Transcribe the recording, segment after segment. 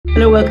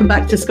Hello, welcome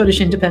back to Scottish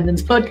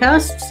Independence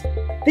Podcasts.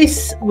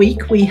 This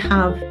week we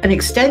have an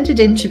extended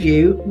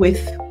interview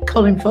with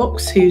Colin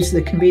Fox, who's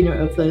the convener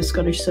of the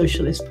Scottish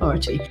Socialist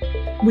Party.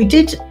 We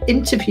did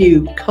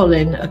interview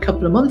Colin a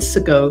couple of months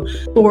ago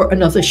for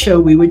another show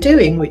we were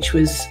doing, which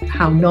was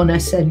how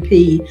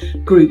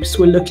non-SNP groups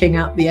were looking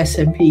at the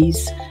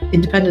SNP's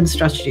independence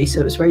strategy,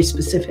 so it was very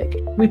specific.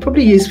 We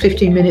probably used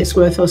 15 minutes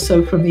worth or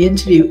so from the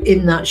interview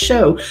in that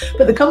show,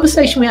 but the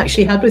conversation we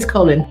actually had with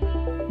Colin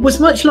was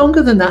much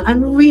longer than that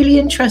and really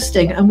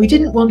interesting, and we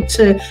didn't want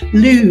to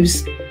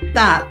lose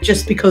that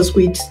just because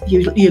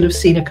you'll have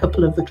seen a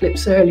couple of the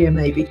clips earlier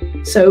maybe.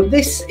 So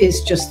this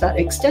is just that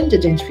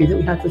extended interview that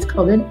we had with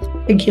Colin.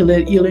 I think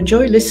you'll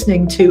enjoy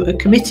listening to a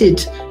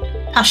committed,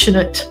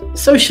 passionate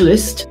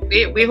socialist.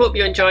 We hope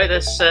you enjoy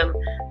this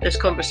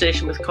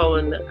conversation with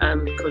Colin,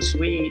 because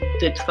we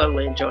did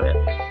thoroughly enjoy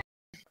it.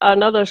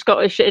 Another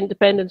Scottish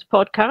Independence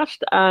podcast,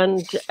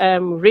 and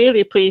I'm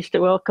really pleased to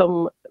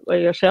welcome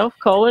yourself,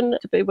 Colin,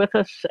 to be with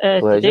us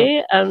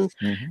today. And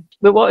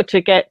we wanted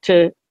to get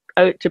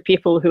out to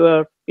people who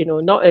are,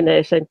 not in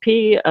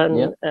SNP,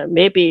 and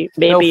maybe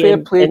fair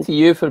play to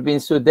you for being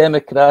so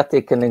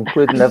democratic and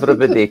including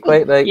everybody.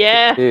 Quite right.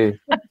 Yeah.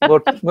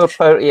 More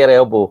power to your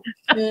elbow.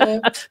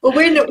 Yeah. Well,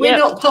 we're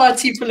not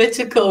party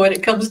political when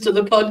it comes to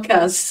the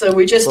podcast, so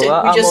we just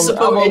support independence.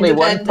 I'm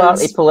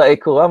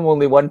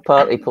only one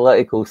party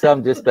political, so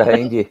I'm just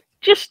behind you.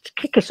 Just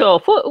kick us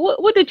off.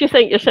 What did you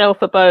think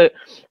yourself about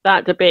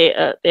that debate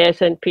at the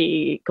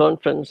SNP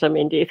conference? I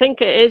mean, do you think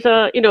it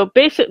is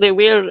basically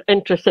we're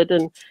interested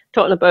in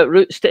talking about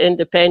routes to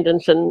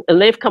independence, and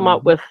they've come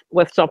up with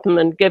something,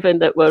 and given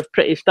that we're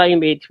pretty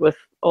stymied with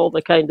all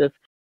the kind of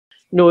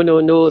no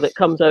that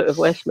comes out of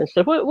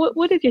Westminster,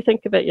 what did you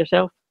think of it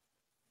yourself?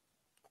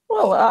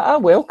 Well, I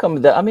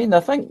welcomed it. I mean,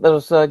 I think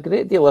there's a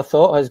great deal of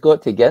thought has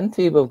got to get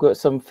into. We've got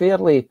some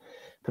fairly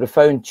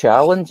profound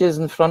challenges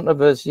in front of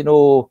us,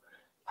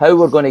 how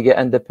we're going to get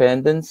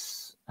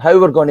independence, how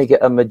we're going to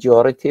get a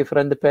majority for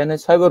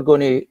independence, how we're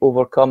going to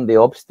overcome the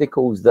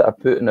obstacles that are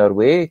put in our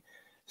way.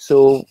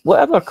 So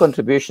whatever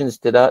contributions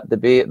to that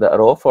debate that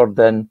are offered,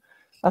 then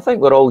I think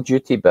we're all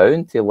duty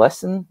bound to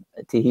listen,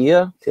 to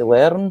hear, to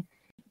learn,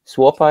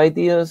 swap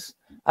ideas.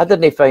 I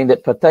didn't find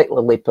it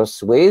particularly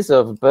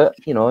persuasive, but,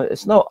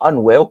 it's not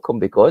unwelcome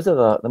because of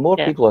that. The more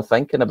people are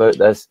thinking about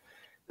this,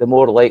 the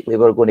more likely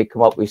we're going to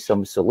come up with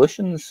some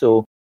solutions.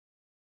 So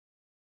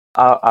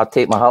I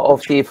take my hat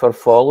off to you for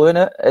following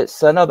it.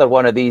 It's another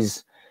one of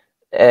these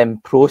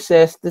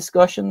process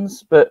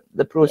discussions, but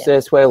the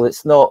process, while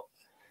it's not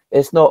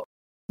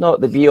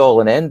the be all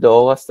and end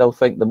all, I still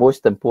think the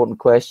most important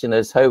question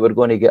is how we're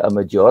going to get a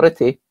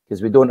majority,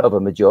 because we don't have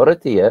a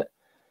majority yet.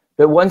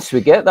 But once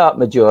we get that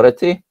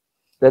majority,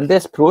 then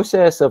this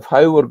process of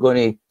how we're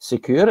going to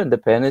secure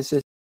independence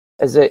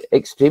is an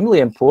extremely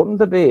important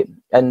debate.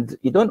 And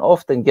you don't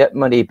often get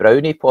many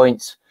brownie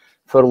points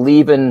for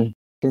leaving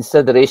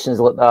considerations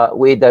like that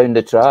way down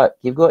the track.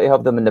 You've got to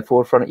have them in the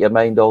forefront of your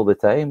mind all the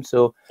time.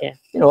 So,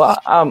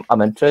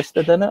 I'm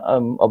interested in it.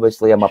 I'm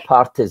a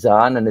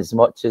partisan, and as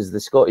much as the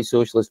Scottish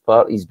Socialist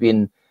Party's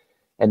been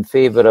in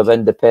favour of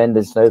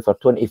independence now for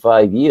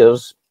 25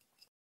 years,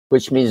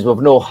 which means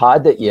we've not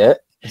had it yet,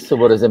 so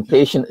we're as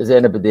impatient as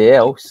anybody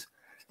else.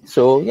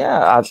 So,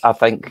 I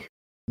think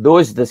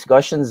those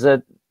discussions,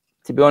 to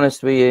be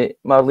honest with you,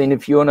 Marlene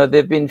and Fiona,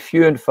 they've been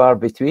few and far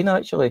between,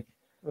 actually.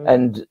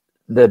 And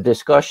the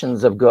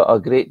discussions have got a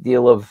great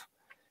deal of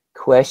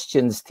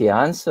questions to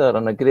answer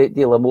and a great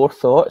deal of more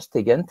thoughts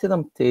to get into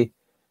them,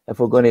 if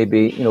we're going to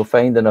be,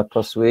 finding a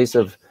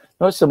persuasive,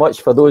 not so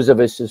much for those of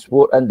us who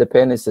support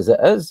independence as it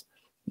is,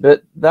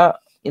 but that,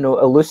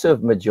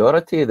 elusive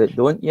majority that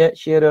don't yet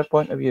share our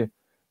point of view.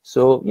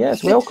 So,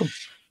 it's welcome.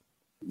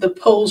 The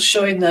polls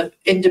showing that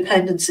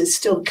independence is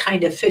still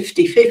kind of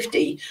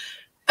 50-50,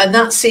 and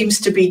that seems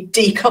to be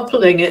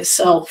decoupling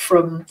itself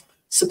from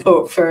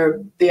support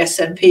for the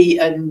SNP,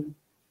 and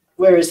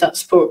where is that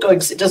support going?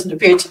 Because it doesn't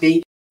appear to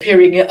be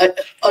appearing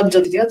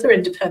under the other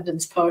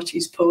independence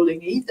parties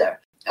polling either.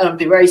 And I'd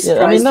be very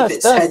surprised if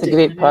it's that's the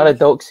great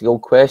paradoxical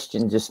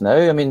question just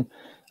now. I mean,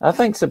 I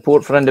think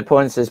support for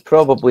independence is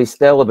probably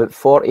still about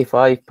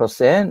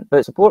 45%,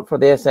 but support for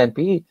the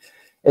SNP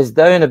is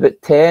down about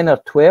 10 or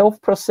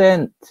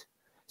 12%.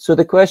 So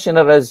the question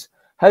is,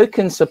 how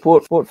can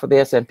support for the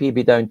SNP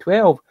be down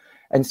 12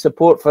 and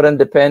support for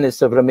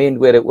independence have remained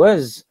where it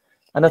was?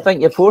 And I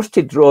think you're forced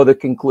to draw the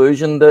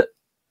conclusion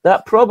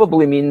that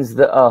probably means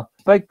that a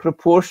big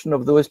proportion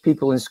of those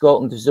people in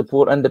Scotland who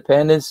support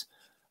independence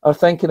are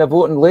thinking of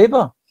voting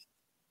Labour.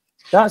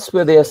 That's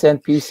where the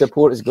SNP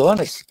support has gone.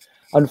 It's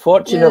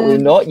unfortunately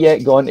not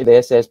yet gone to the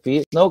SSP.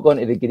 It's not gone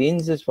to the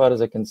Greens as far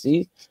as I can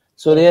see.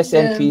 So the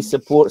SNP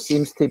support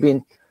seems to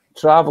be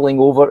travelling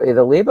over to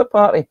the Labour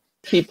Party.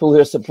 People who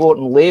are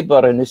supporting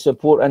Labour and who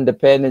support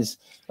independence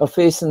are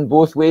facing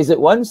both ways at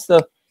once.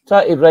 They're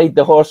trying to ride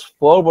the horse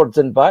forwards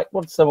and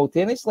backwards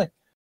simultaneously.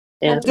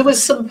 Yeah. There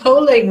was some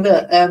polling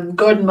that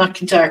Gordon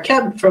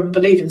McIntyre-Kemp from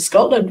Believe in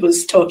Scotland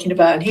was talking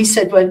about, and he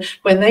said when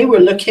they were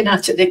looking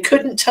at it, they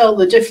couldn't tell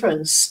the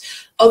difference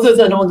other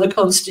than on the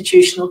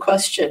constitutional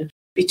question,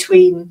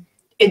 between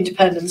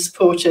independent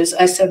supporters,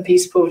 SNP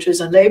supporters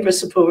and Labour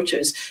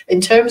supporters. In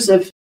terms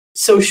of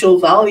social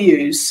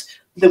values,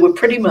 they were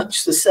pretty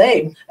much the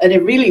same. And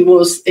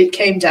it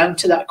came down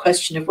to that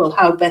question of, well,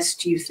 how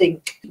best do you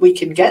think we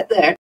can get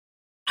there?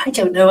 I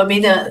don't know. I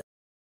mean,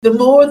 the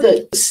more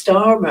that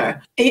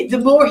Starmer,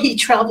 the more he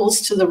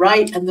travels to the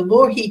right and the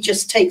more he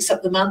just takes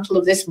up the mantle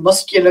of this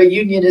muscular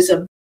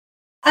unionism,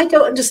 I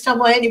don't understand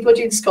why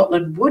anybody in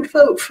Scotland would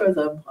vote for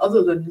them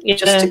other than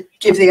just to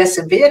give the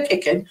SNP a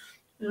kick in.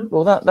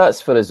 Well,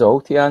 that's for us all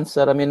to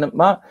answer. I mean,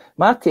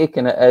 my take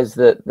on it is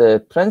that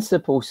the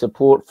principal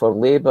support for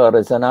Labour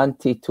is an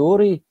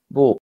anti-Tory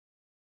vote.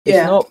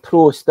 It's not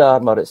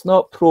pro-Starmer. It's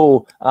not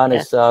pro-Anna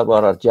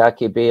Sarwar or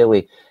Jackie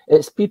Bailey.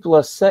 It's people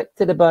are sick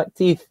to the back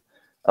teeth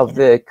of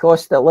the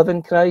cost of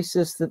living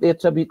crisis that they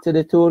attribute to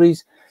the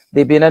Tories.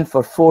 They've been in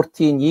for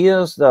 14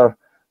 years. They're,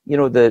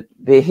 the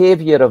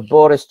behaviour of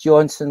Boris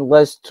Johnson,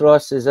 Liz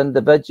Truss as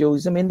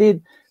individuals. I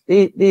mean,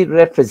 they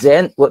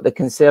represent what the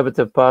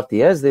Conservative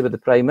Party is. They were the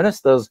Prime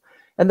Ministers.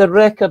 And the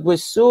record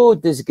was so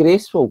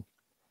disgraceful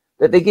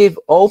that they gave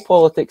all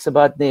politics a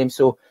bad name.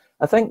 So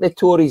I think the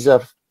Tories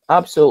are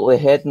absolutely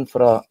heading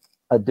for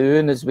a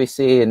doon, as we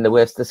say in the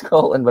west of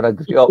Scotland where I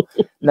grew up,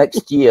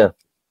 next year.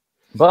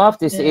 But I have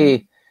to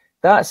say,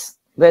 that's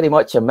very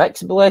much a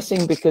mixed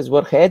blessing because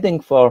we're heading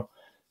for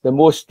the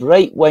most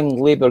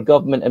right-wing Labour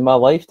government in my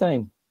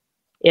lifetime.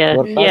 That's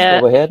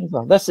what we're heading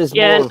for. This is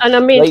more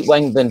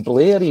right-wing than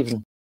Blair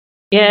even.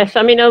 Yes,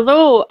 I mean,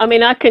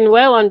 I can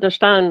well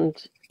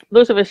understand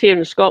those of us here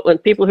in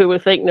Scotland, people who were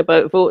thinking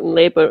about voting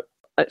Labour,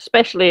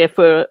 especially if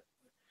we're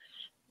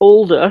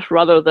older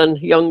rather than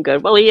younger.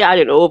 Well, I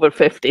don't know, over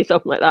 50,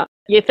 something like that.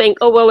 You think,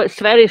 oh, well, it's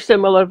very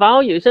similar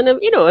values. And,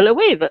 in a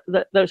way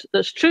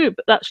that's true,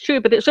 but that's true.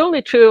 But it's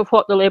only true of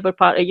what the Labour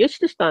Party used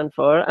to stand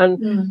for.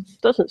 And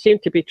it doesn't seem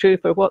to be true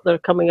for what they're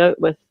coming out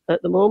with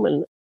at the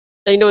moment.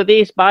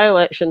 These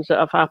by-elections that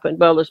have happened,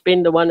 well, there's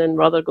been the one in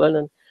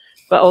Rutherglen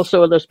but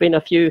also there's been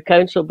a few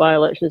council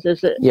by-elections.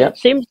 It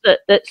seems that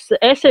the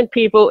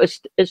SNP vote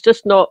is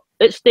just not,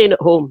 it's staying at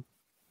home.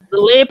 The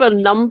Labour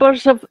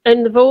numbers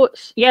in the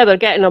votes, they're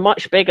getting a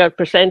much bigger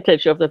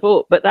percentage of the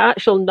vote, but the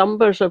actual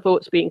numbers of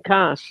votes being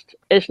cast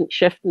isn't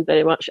shifting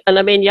very much. And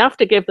I mean, you have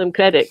to give them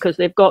credit because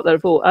they've got their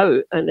vote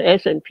out and the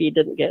SNP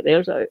didn't get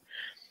theirs out.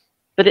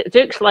 But it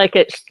looks like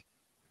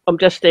I'm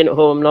just staying at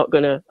home, not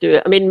going to do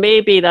it. I mean,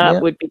 maybe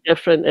that would be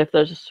different if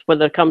when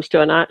there comes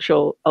to an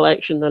actual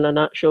election than an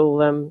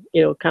actual,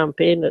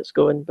 campaign that's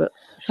going. But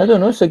I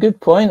don't know. It's a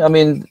good point. I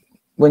mean,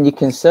 when you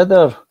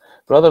consider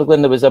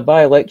Rutherglen, there was a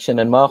by-election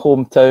in my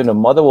hometown of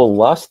Motherwell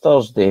last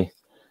Thursday,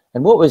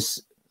 and what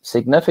was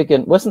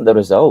significant wasn't the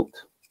result,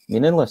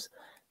 meaningless.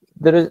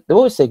 What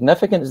was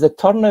significant is the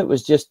turnout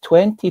was just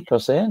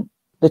 20%.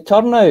 The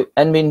turnout.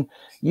 I mean,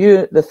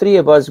 the three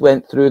of us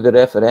went through the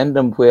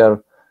referendum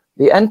where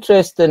the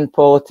interest in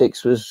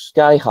politics was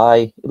sky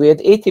high. We had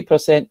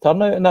 80%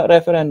 turnout in that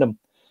referendum.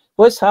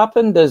 What's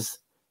happened is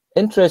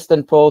interest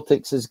in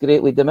politics is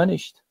greatly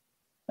diminished.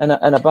 In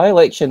a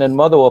by-election in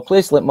Motherwell, a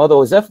place like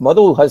Motherwell, as if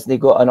Motherwell hasn't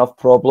got enough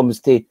problems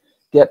to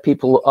get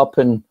people up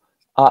and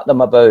at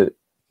them about.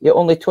 Yet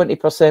only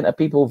 20% of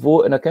people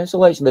vote in a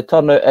council election. The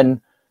turnout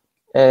in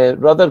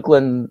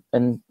Rutherglen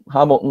and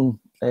Hamilton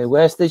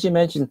West, as you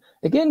mentioned,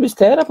 again, was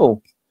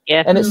terrible.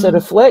 Yeah. And it's a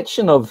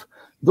reflection of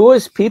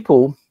those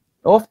people.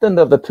 Often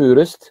they're the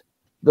poorest,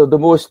 they're the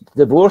most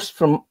divorced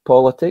from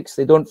politics,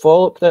 they don't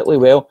follow it particularly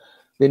well,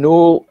 they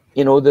know,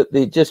 that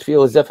they just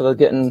feel as if they're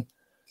getting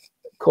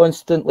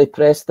constantly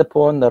pressed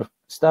upon, their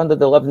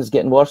standard of living is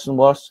getting worse and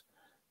worse,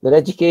 their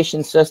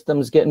education system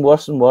is getting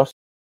worse and worse,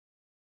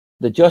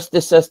 the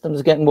justice system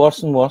is getting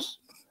worse and worse,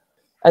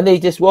 and they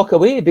just walk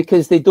away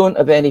because they don't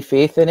have any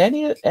faith in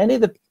any of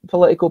the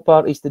political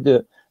parties to do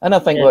it. And I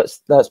think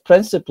that's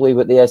principally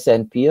what the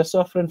SNP are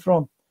suffering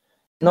from.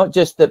 Not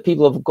just that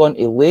people have gone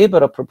to Labour,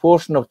 a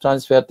proportion have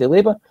transferred to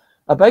Labour,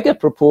 a bigger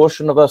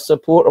proportion of our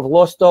support have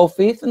lost all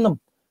faith in them,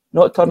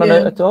 not turning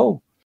out at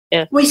all.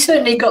 Yeah. We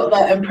certainly got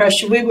that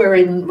impression. We were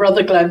in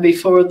Rutherglen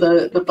before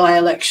the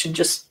by-election,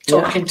 just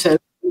talking to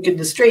in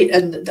the street,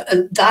 and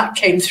that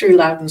came through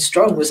loud and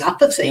strong, was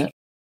apathy,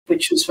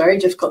 which was very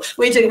difficult.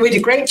 We had a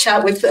great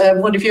chat with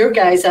one of your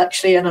guys,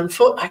 actually, and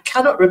I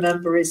cannot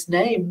remember his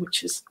name,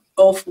 which is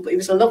awful, but he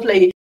was a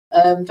lovely,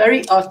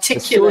 very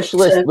articulate... A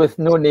socialist with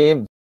no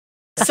name.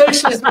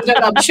 Socialist,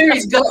 I'm sure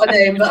he's got a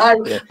name, but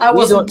I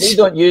wasn't. We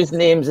don't use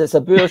names. It's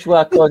a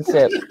bourgeois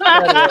concept.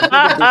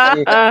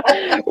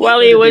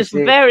 Well, he was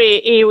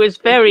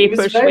very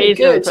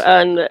persuasive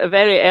and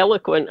very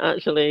eloquent,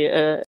 actually.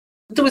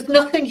 There was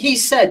nothing he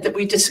said that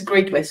we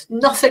disagreed with.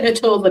 Nothing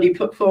at all that he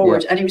put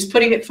forward, and he was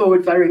putting it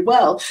forward very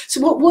well. So,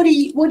 what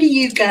do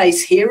you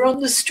guys hear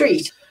on the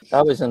street?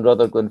 I was in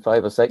Rutherglen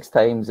 5 or 6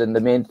 times, and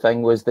the main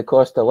thing was the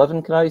cost of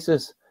living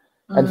crisis.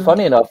 And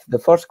funny enough, the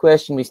first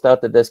question we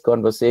started this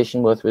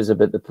conversation with was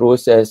about the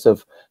process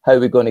of how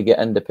we're going to get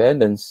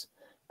independence.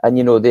 And,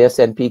 the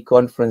SNP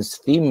conference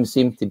theme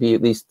seemed to be,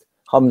 at least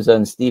Hamza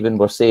and Stephen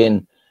were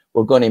saying,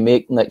 we're going to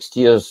make next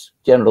year's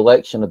general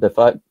election a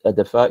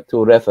de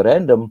facto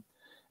referendum.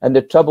 And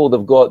the trouble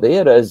they've got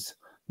there is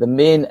the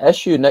main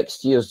issue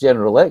next year's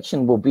general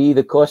election will be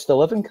the cost of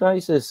living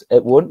crisis.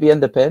 It won't be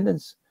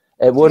independence.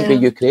 It won't be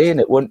Ukraine.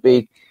 It won't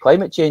be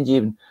climate change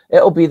even.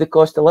 It'll be the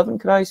cost of living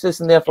crisis.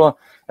 And therefore,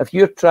 if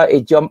you're trying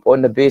to jump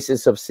on the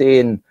basis of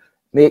saying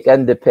make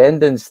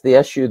independence the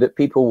issue that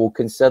people will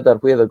consider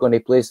where they're going to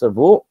place their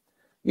vote,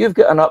 you've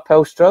got an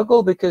uphill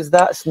struggle, because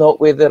that's not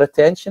where their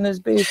attention is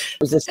based.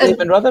 It was the same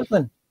in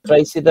Rutherglen. The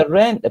price of their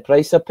rent, the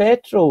price of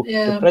petrol,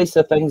 the price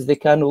of things they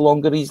can no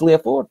longer easily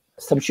afford.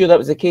 So I'm sure that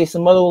was the case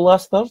in Motherwell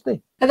last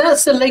Thursday. And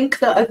that's the link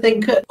that I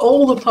think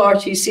all the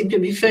parties seem to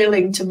be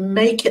failing to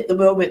make at the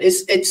moment.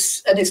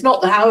 It's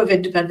not the how of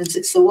independence,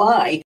 it's the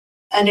why.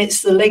 And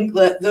it's the link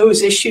that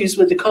those issues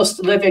with the cost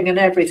of living and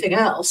everything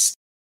else,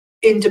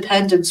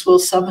 independence will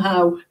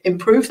somehow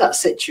improve that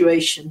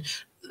situation.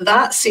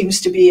 That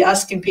seems to be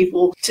asking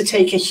people to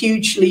take a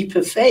huge leap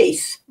of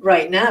faith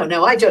right now.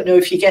 Now, I don't know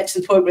if you get to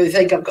the point where they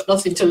think I've got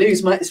nothing to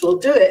lose, might as well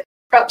do it.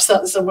 Perhaps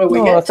that's somewhere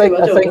we get to. I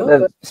don't know.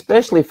 That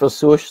especially for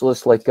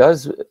socialists like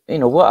us, you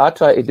know, what I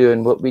try to do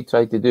and what we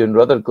tried to do in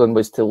Rutherglen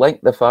was to link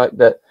the fact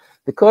that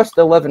the cost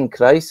of living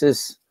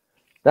crisis,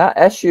 that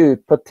issue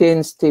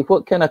pertains to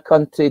what kind of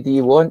country do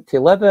you want to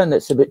live in.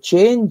 It's about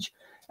change.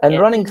 And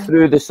running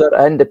through the sort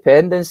of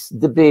independence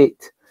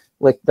debate,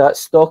 like that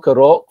Stock of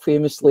Rock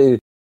famously,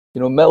 you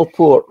know,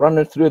 Millport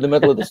running through the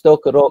middle of the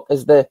Stock of Rock,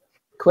 is the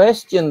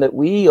question that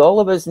we, all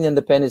of us in the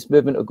independence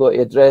movement, have got to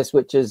address,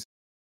 which is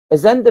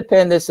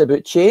independence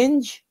about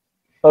change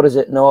or is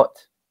it not?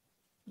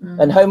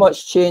 And how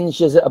much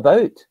change is it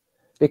about?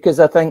 Because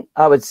I think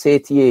I would say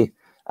to you,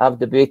 I've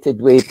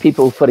debated with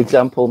people, for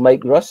example,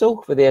 Mike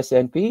Russell for the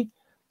SNP.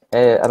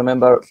 I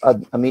remember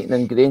a meeting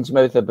in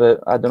Grangemouth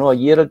about, I don't know, a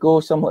year ago,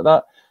 something like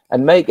that.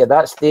 And Mike at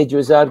that stage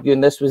was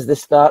arguing this was the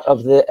start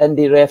of the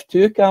Indy Ref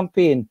 2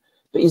 campaign.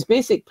 But his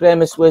basic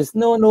premise was,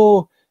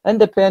 no,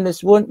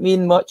 independence won't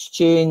mean much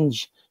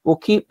change. We'll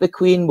keep the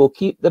Queen, we'll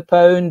keep the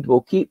pound,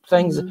 we'll keep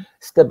things,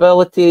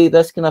 stability,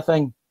 this kind of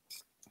thing.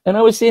 And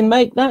I was saying,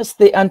 Mike, that's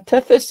the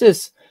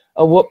antithesis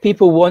of what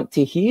people want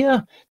to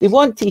hear. They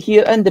want to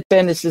hear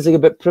independence is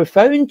about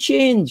profound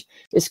change.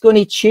 It's going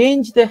to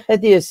change the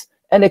hideous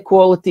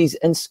inequalities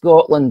in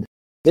Scotland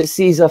that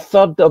sees a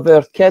third of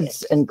our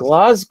kids in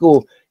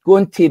Glasgow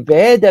going to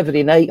bed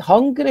every night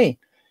hungry.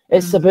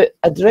 It's about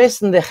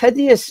addressing the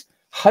hideous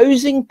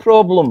housing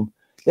problem.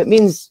 That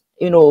means,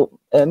 you know,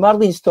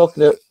 Marlene's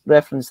talking about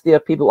reference there,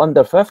 people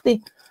under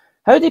 50.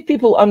 How do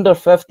people under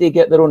 50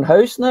 get their own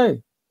house now?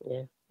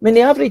 I mean,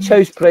 the average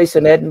house price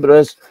in Edinburgh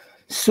is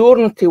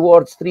soaring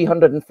towards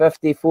 £350,000,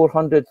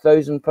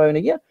 £400,000 a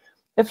year.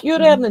 If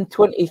you're earning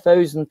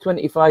 £20,000,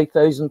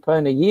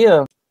 £25,000 a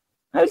year,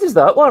 how does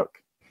that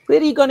work? Where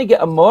are you going to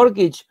get a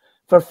mortgage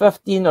for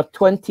 15 or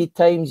 20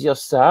 times your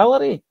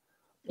salary?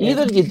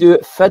 Either you do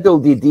it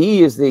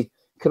fiddle-de-dee, as they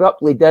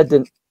corruptly did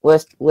and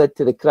led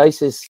to the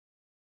crisis,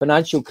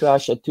 financial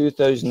crash of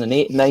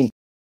 2008-9,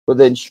 where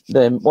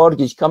the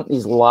mortgage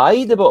companies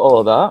lied about all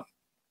of that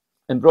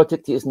and brought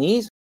it to its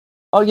knees,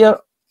 or you're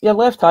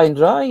left high and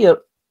dry.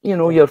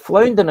 You're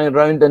floundering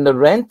around in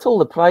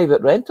the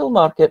private rental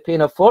market,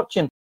 paying a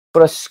fortune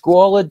for a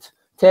squalid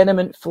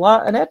tenement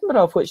flat in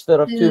Edinburgh, of which there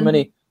are too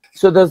many.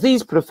 So there's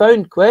these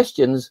profound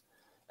questions,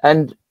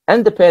 and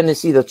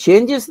independence either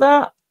changes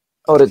that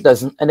or it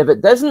doesn't. And if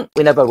it doesn't,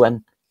 we never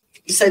win.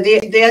 So the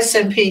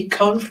SNP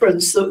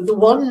conference, the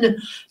one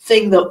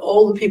thing that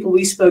all the people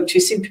we spoke to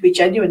seemed to be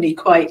genuinely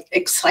quite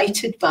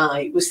excited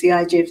by was the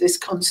idea of this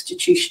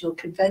constitutional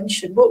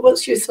convention.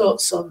 What's your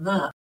thoughts on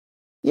that?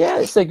 Yeah,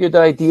 it's a good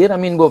idea. I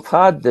mean, we've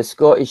had the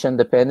Scottish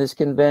Independence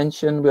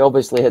Convention. We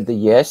obviously had the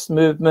Yes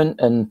movement,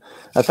 and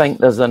I think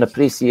there's an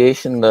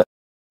appreciation that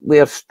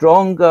we're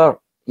stronger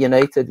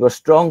united, we're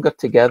stronger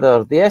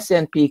together. The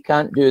SNP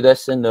can't do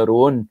this on their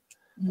own.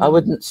 I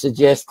wouldn't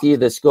suggest to you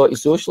the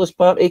Scottish Socialist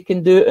Party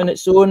can do it on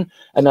its own,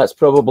 and that's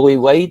probably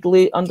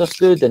widely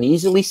understood and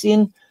easily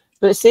seen.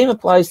 But the same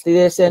applies to the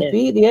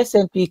SNP. The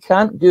SNP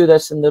can't do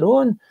this on their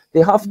own.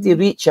 They have to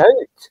reach out.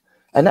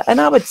 And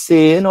I would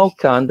say, in all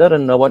candour,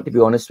 and I want to be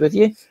honest with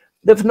you,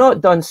 they've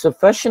not done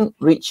sufficient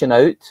reaching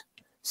out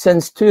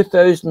since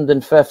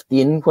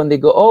 2015, when they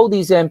got all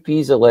these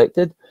MPs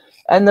elected.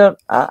 And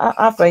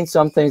I find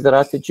sometimes their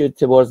attitude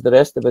towards the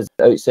rest of us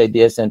outside the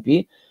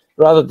SNP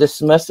rather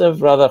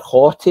dismissive, rather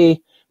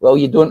haughty. Well,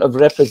 you don't have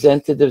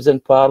representatives in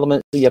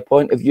Parliament, so your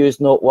point of view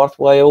is not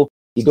worthwhile.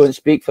 You don't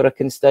speak for a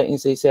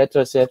constituency,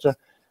 etc., etc.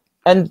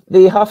 And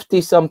they have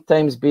to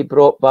sometimes be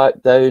brought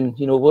back down.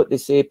 You know what they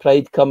say,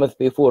 pride cometh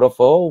before a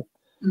fall.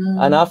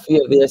 And I fear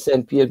the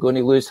SNP are going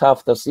to lose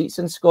half their seats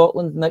in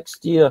Scotland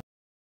next year.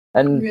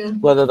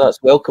 And whether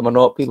that's welcome or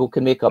not, people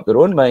can make up their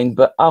own mind.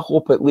 But I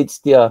hope it leads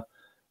to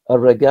a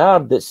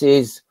regard that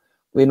says,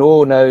 we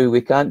know now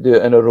we can't do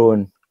it on our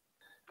own.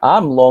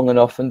 I'm long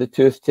enough in the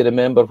tooth to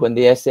remember when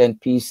the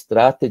SNP's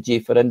strategy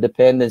for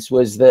independence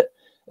was that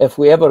if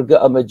we ever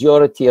got a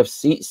majority of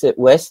seats at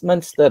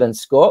Westminster in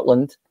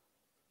Scotland,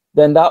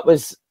 then that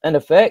was, in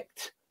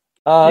effect,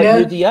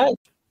 UDI.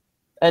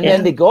 And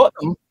then they got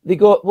them, they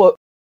got, what,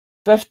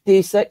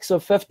 56 or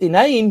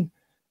 59,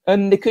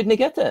 and they couldn't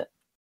get it.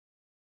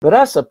 But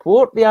I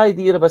support the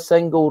idea of a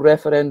single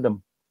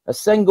referendum, a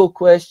single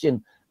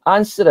question,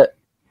 answer it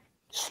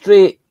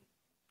straight,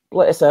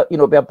 let us, be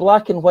a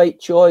black and white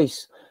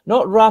choice,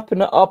 not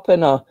wrapping it up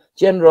in a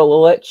general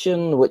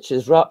election, which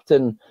is wrapped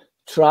in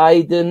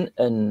Trident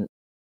and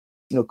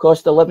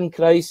cost of living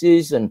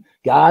crisis and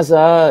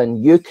Gaza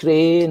and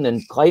Ukraine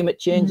and climate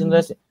change and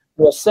this.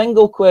 A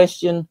single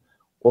question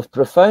with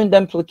profound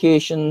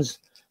implications,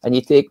 and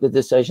you take the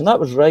decision. That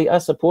was right. I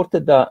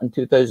supported that in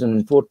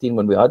 2014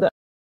 when we had it.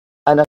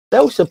 And I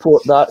still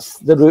support that's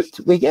the route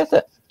we get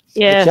it.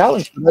 Yeah. The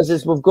challenge for us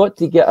is we've got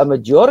to get a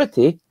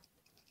majority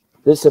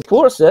that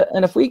supports it.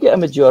 And if we get a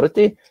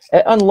majority,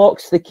 it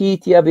unlocks the key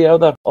to every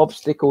other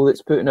obstacle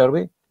that's put in our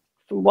way.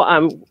 From what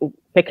I'm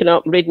picking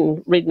up,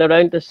 reading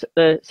around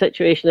the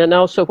situation, and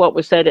also what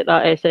was said at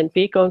that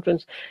SNP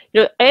conference,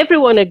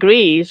 everyone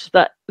agrees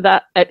that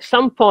at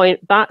some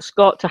point that's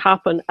got to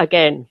happen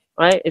again,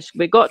 right?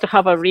 We've got to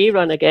have a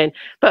rerun again.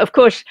 But of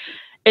course,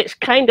 it's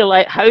kind of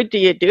like, how do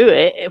you do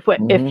it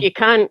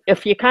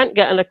if you can't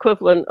get an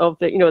equivalent of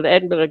the the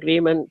Edinburgh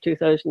Agreement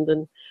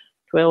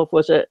 2012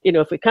 was it?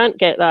 If we can't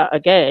get that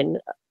again.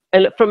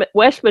 And from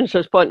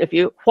Westminster's point of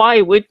view, why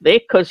would they?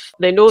 Because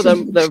they know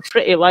they're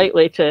pretty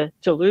likely to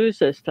lose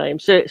this time.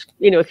 So it's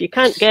if you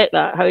can't get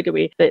that, how do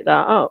we pick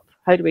that up?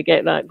 How do we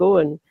get that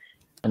going?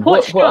 And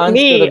what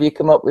answer have you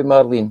come up with,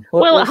 Marlene?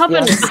 I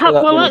haven't.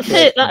 That's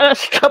it.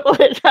 That's the trouble.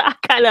 That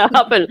kind of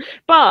happened.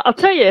 But I'll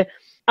tell you,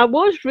 I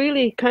was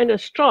really kind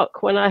of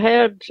struck when I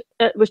heard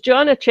it was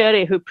Joanna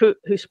Cherry who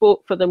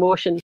spoke for the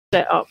motion to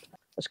set up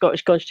a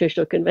Scottish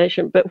Constitutional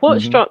Convention. But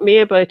what struck me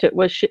about it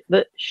was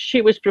that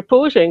she was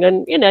proposing,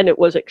 and it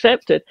was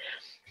accepted,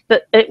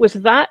 that it was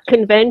that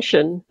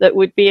convention that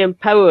would be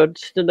empowered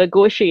to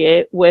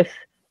negotiate with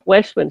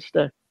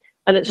Westminster.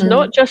 And it's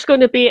not just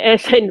going to be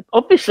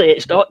obviously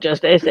it's not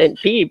just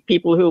SNP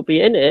people who will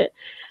be in it.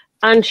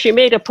 And she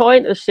made a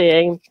point of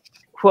saying,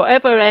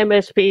 whatever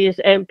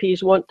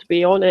MPs want to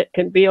be on it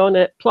can be on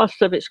it, plus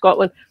Civic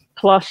Scotland,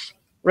 plus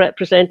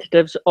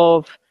representatives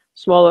of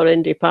smaller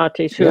indie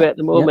parties who at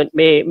the moment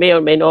may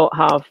or may not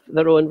have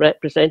their own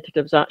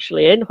representatives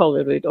actually in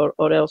Holyrood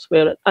or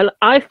elsewhere. And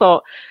I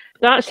thought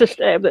that's a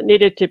step that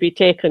needed to be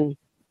taken,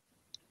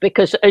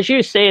 because as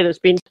you say, there's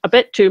been a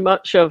bit too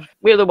much of,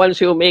 we're the ones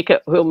who'll make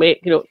it, from the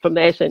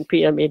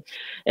SNP,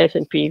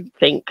 SNP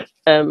think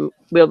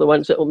we're the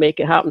ones that will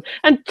make it happen.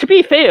 And to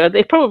be fair,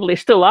 they probably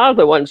still are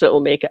the ones that will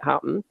make it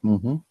happen,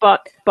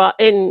 but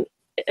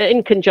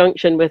in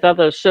conjunction with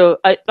others. So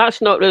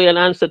that's not really an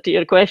answer to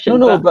your question.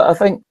 No, but I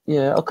think,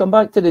 I'll come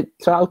back to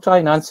I'll try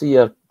and answer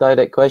your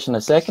direct question in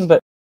a second,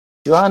 but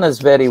Joanna's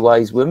a very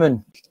wise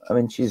woman. I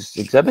mean, she's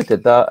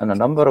exhibited that in a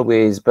number of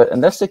ways, but on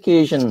this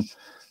occasion,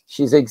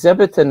 she's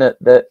exhibiting it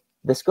that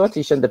the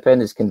Scottish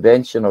Independence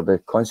Convention or the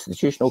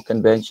Constitutional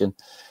Convention,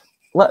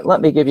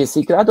 let me give you a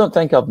secret. I don't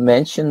think I've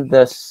mentioned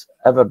this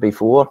ever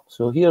before.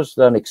 So here's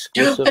an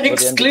exclusive. An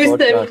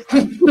exclusive.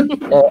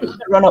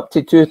 Run up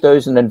to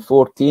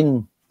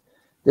 2014,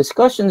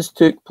 discussions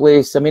took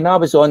place. I mean, I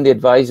was on the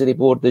advisory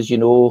board, as you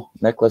know.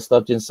 Nicola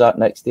Sturgeon sat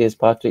next to us.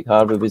 Patrick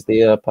Harvey was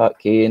there. Pat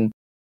Kane,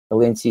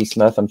 Elaine C.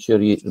 Smith. I'm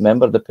sure you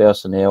remember the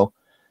personnel.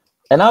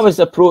 And I was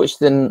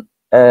approached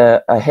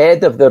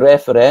ahead of the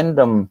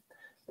referendum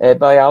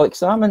by Alex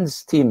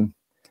Salmond's team.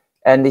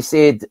 And they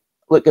said,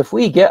 look, if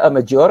we get a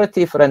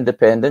majority for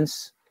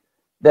independence,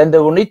 then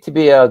there will need to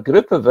be a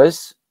group of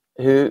us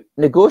who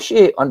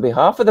negotiate on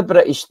behalf of the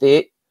British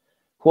state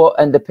what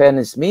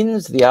independence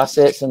means, the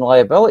assets and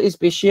liabilities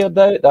be shared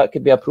out. That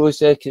could be a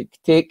process, it could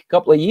take a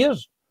couple of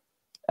years.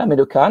 I mean,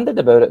 we're candid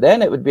about it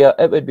then. It would be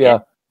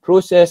a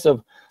process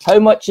of how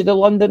much of the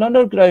London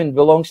Underground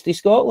belongs to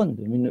Scotland.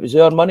 I mean, it was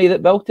our money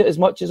that built it as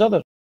much as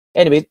others.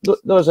 Anyway,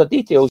 those are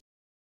details.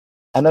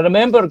 And I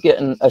remember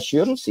getting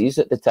assurances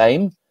at the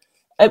time.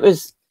 It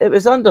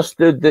was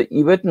understood that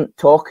you wouldn't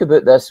talk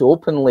about this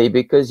openly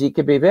because you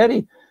could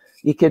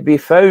be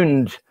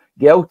found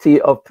guilty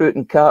of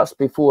putting carts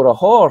before a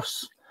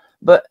horse.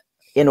 But,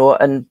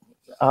 and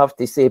I have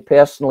to say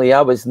personally,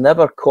 I was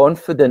never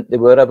confident they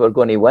were ever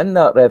going to win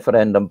that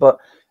referendum. But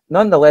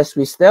nonetheless,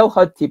 we still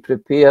had to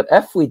prepare,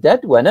 if we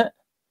did win it,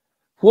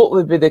 what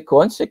would be the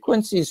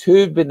consequences? Who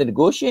would be the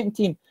negotiating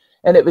team?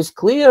 And it was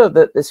clear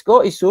that the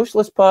Scottish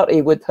Socialist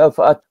Party would have,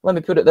 let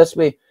me put it this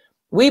way,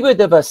 we would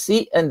have a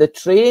seat in the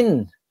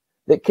train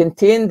that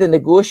contained the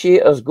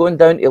negotiators going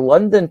down to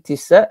London to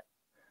sit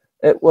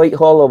at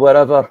Whitehall or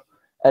wherever,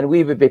 and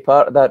we would be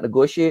part of that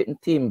negotiating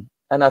team.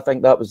 And I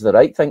think that was the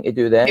right thing to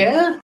do then.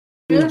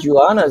 Yeah.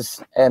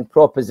 Joanna's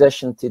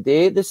proposition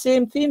today, the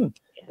same theme.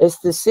 It's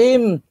the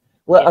same,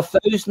 let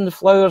 1,000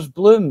 flowers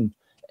bloom.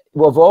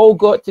 We've all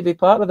got to be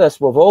part of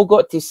this. We've all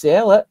got to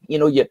sell it.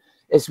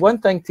 It's one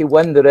thing to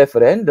win the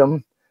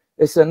referendum.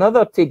 It's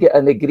another to get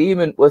an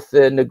agreement with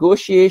the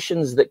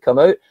negotiations that come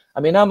out.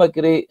 I mean, I've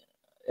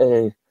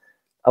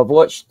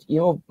watched,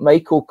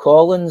 Michael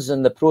Collins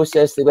and the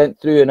process they went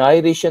through in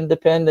Irish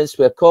independence,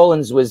 where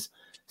Collins was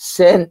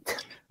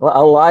sent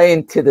a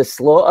lion to the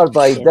slaughter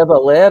by De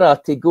Valera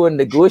to go and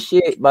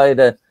negotiate by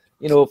the,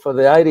 for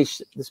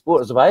the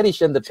supporters of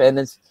Irish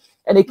independence.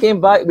 And he came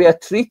back with a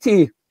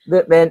treaty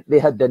that meant they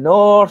had the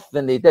North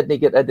and they didn't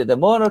get rid of the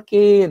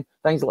monarchy and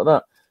things like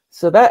that.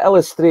 So that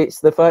illustrates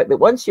the fact that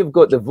once you've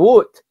got the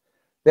vote,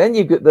 then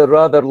you've got the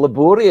rather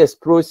laborious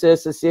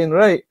process of saying,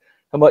 right,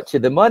 how much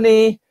of the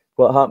money,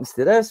 what happens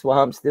to this, what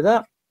happens to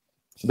that.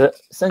 But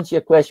since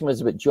your question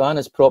was about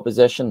Joanna's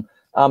proposition,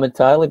 I'm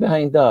entirely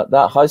behind that.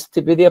 That has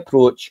to be the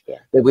approach,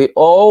 that we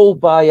all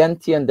buy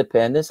into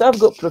independence. I've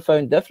got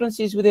profound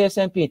differences with the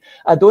SNP.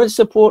 I don't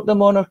support the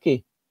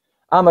monarchy.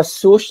 I'm a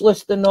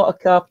socialist and not a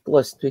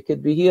capitalist. We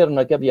could be here and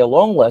I'll give you a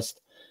long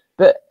list.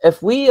 But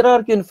if we are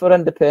arguing for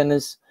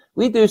independence,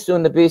 we do so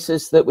on the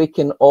basis that we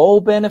can all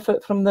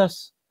benefit from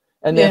this.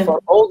 And therefore,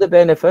 all the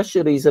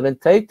beneficiaries are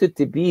entitled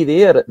to be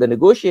there at the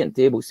negotiating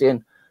table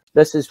saying,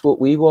 this is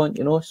what we want,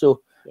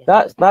 So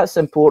that's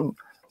important.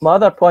 My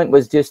other point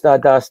was just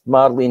I'd asked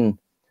Marlene,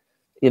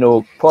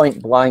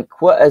 point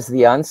blank, what is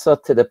the answer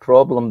to the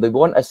problem? They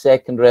want a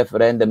second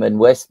referendum in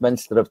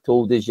Westminster have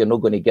told us you're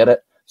not going to get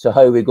it. So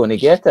how are we going to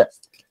get it?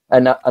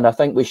 And I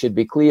think we should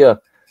be clear,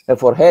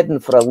 if we're heading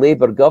for a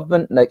Labour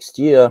government next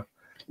year,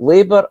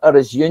 Labour are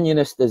as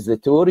unionist as the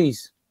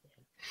Tories.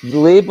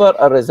 Labour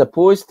are as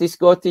opposed to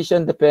Scottish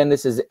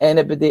independence as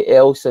anybody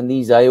else in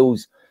these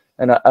aisles.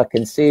 And I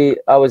can say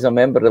I was a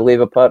member of the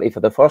Labour Party for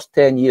the first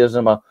 10 years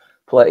of my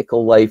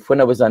political life, when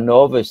I was a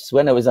novice,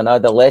 when I was an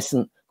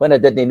adolescent, when I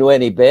didn't know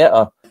any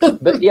better.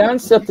 But the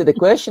answer to the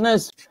question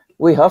is,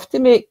 we have to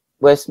make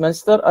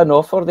Westminster an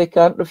offer they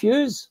can't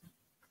refuse.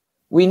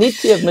 We need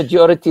to have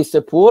majority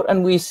support,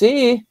 and we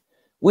say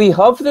we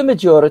have the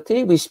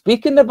majority, we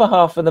speak on the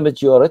behalf of the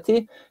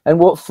majority, and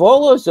what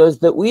follows is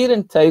that we're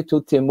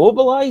entitled to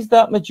mobilise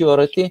that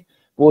majority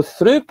both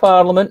through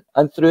Parliament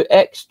and through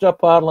extra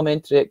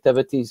parliamentary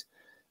activities.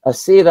 I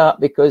say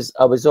that because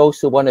I was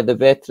also one of the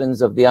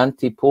veterans of the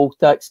anti-poll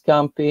tax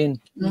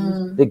campaign,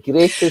 the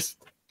greatest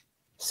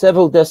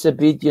civil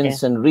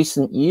disobedience in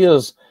recent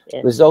years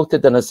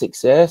resulted in a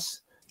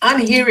success.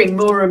 I'm hearing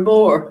more and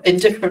more in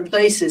different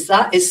places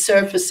that is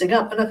surfacing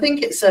up, and I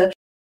think it's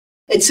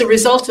a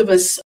result of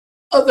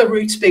other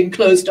routes being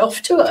closed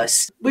off to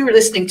us. We were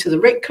listening to the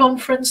RIC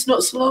conference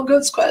not so long ago.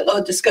 It's quite a lot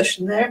of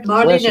discussion there.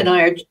 Marlene and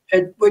I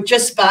were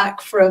just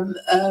back from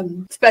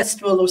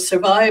Festival of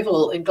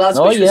Survival in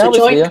Glasgow, which was a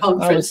joint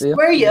conference.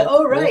 Were you?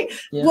 Oh, right.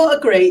 Yeah. What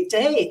a great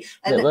day.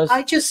 And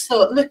I just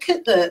thought, look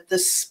at the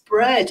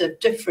spread of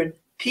different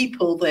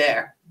people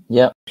there.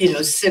 Yeah,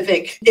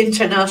 civic,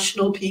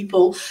 international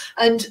people,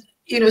 and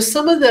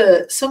some of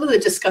the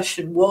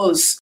discussion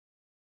was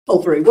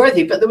all very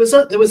worthy, but there was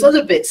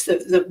other bits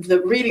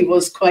that really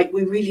was quite.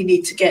 We really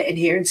need to get in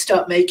here and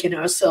start making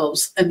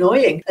ourselves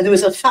annoying. And there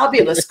was a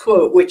fabulous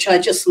quote which I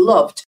just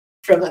loved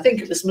from, I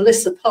think it was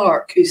Melissa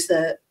Park, who's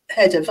the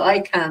head of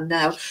ICANN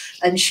now,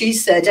 and she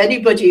said,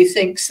 "Anybody who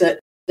thinks that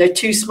they're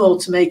too small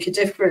to make a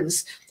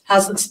difference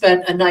hasn't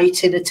spent a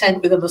night in a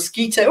tent with a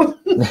mosquito."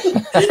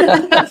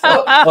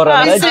 Or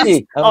a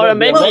midgie. Or a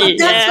midgie. Well,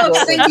 that's what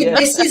I'm thinking.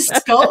 This is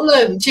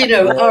Scotland,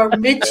 our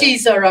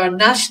midgies are our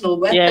national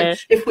weapon.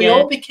 If we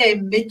all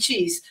became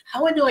midgies,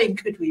 how annoying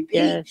could we be?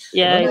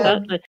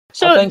 Exactly.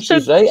 I think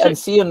she's right. And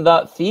seeing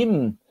that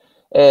theme,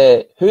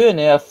 who on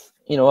earth,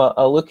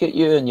 I look at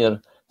you and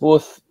you're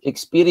both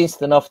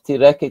experienced enough to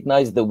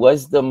recognise the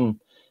wisdom.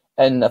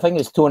 And I think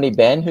it's Tony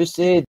Benn who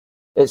said,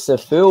 it's a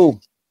fool,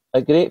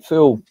 a great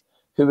fool,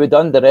 who would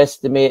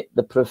underestimate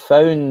the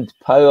profound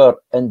power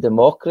in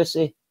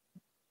democracy.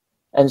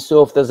 And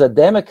so if there's a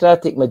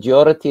democratic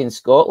majority in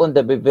Scotland,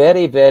 it'd be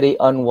very, very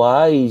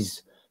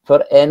unwise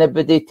for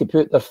anybody to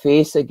put their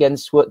face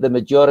against what the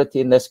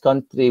majority in this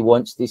country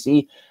wants to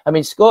see. I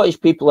mean, Scottish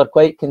people are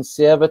quite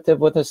conservative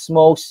with a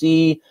small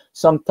c.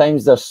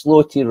 Sometimes they're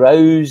slow to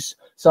rouse.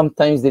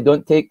 Sometimes they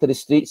don't take to the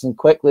streets and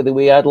quickly the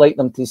way I'd like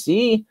them to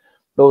see.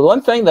 But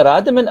one thing they're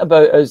adamant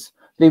about is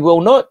they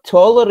will not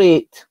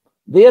tolerate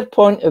their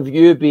point of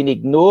view being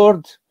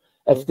ignored.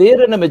 If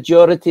they're in a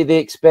majority, they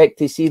expect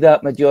to see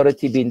that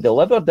majority being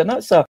delivered.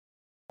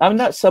 And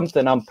that's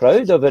something I'm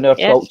proud of in our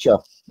culture.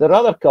 There are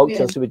other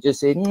cultures who would just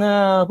say,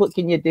 nah, what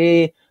can you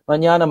do?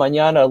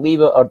 Mañana,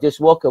 leave it, or just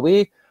walk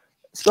away.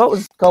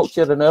 Scotland's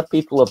culture and our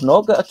people have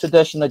not got a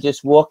tradition of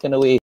just walking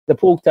away. The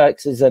poll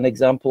tax is an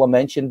example I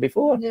mentioned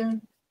before. Yeah.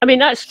 I mean,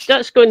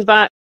 that's going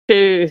back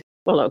to,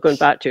 well, not going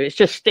back to, it's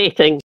just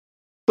stating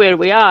where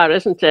we are,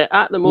 isn't it?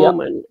 At the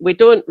moment, we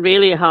don't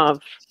really have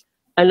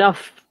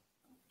enough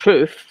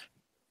proof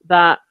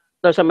that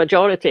there's a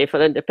majority for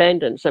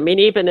independence. I mean,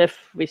 even if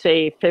we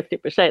say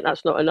 50%,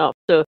 that's not enough.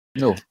 So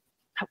no.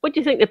 What do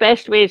you think the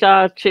best ways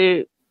are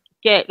to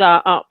get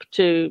that up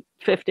to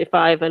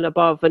 55 and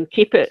above and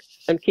keep it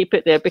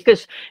there?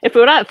 Because if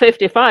we're at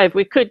 55,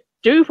 we could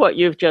do what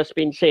you've just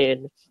been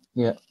saying.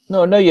 Yeah.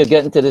 No, now you're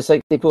getting to the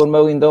 $64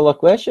 million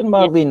question,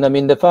 Marlene. I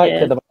mean, the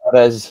fact of the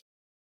matter is,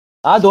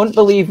 I don't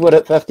believe we're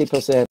at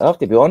 50%. I have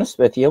to be honest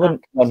with you. I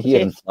wouldn't come on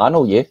here and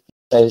flannel you.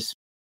 As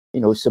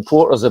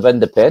supporters of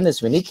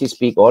independence, we need to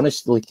speak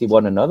honestly to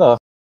one another.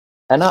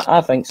 And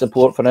I think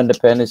support for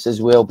independence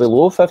is well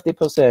below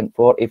 50%,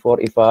 40,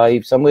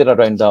 45, somewhere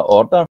around that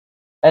order.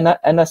 And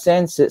in a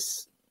sense,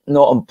 it's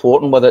not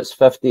important whether it's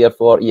 50 or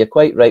 40. You're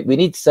quite right. We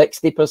need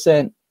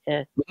 60%.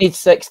 Yeah. We need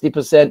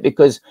 60%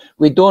 because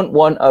we don't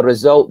want a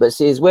result that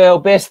says, well,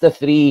 best of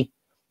three.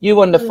 You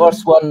won the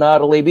first one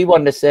narrowly. We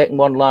won the second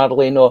one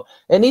narrowly. No,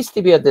 it needs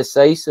to be a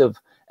decisive.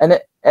 And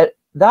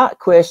that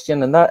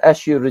question and that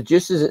issue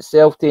reduces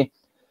itself to,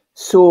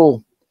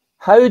 so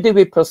how do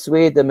we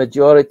persuade the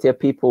majority of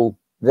people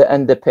that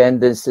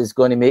independence is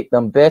going to make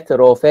them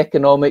better off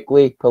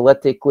economically,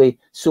 politically,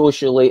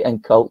 socially,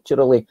 and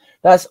culturally?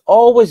 That's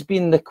always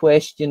been the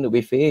question that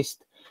we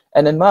faced.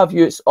 And in my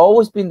view, it's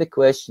always been the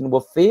question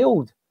we've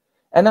failed.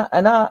 And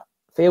I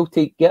failed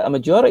to get a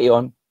majority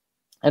on.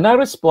 And I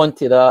respond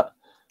to that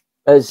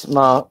as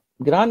my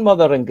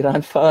grandmother and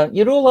grandfather.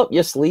 You roll up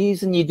your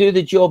sleeves and you do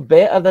the job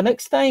better the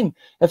next time.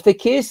 If the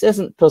case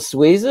isn't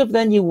persuasive,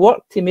 then you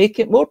work to make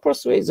it more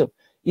persuasive.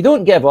 You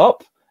don't give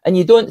up, and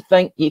you don't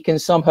think you can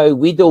somehow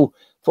wheedle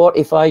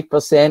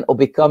 45% or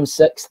become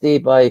 60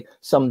 by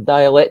some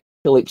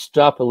dialectical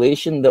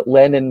extrapolation that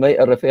Lenin might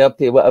have referred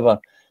to, whatever.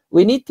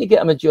 We need to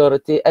get a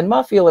majority, and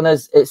my feeling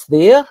is it's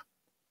there.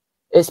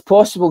 It's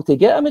possible to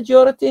get a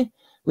majority.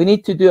 We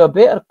need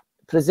to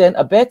present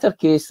a better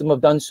case than we've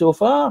done so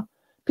far.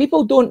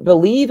 People don't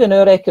believe in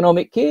our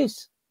economic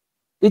case.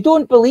 They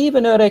don't believe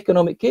in our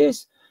economic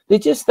case. They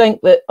just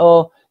think that,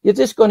 oh, you're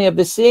just going to have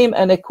the same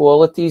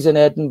inequalities in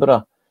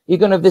Edinburgh. You're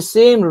going to have the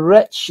same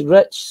rich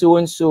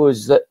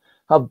so-and-sos that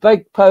have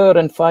big power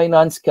and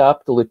finance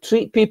capital, who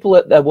treat people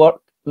at their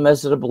work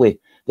miserably.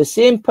 The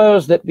same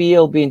powers that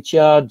will be in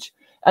charge.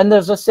 And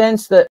there's a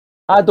sense that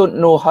I don't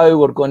know how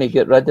we're going to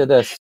get rid of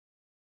this.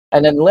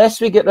 And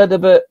unless we get rid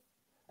of it,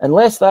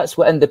 unless that's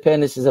what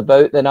independence is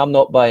about, then I'm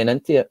not buying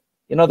into it.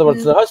 In other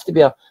words, there has to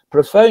be a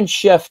profound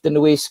shift in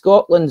the way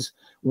Scotland's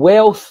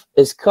wealth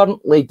is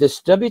currently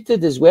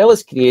distributed as well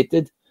as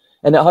created.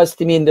 And it has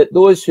to mean that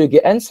those who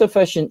get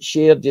insufficient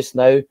share just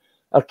now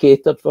are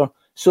catered for.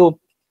 So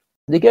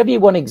to give you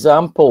one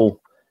example,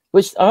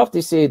 which I have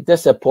to say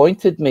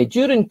disappointed me,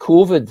 during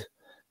COVID,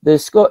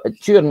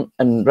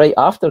 and right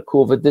after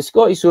COVID, the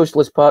Scottish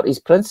Socialist Party's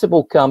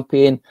principal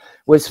campaign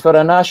was for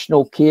a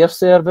national care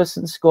service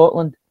in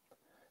Scotland,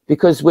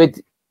 because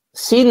we'd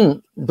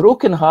seen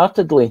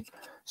broken-heartedly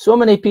so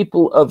many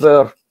people of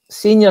our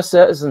senior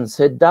citizens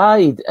had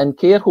died in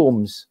care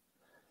homes,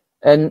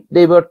 and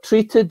they were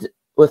treated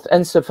with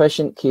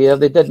insufficient care.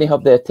 They didn't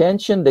have the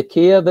attention, the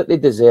care that they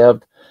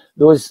deserved.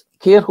 Those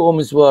care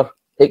homes were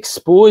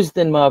exposed,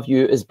 in my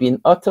view, as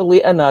being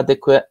utterly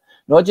inadequate,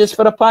 not just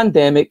for a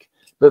pandemic,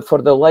 but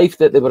for the life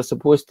that they were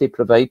supposed to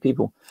provide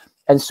people.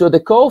 And so the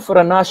call for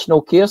a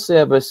national care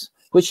service,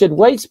 which had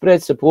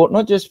widespread support,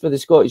 not just for the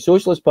Scottish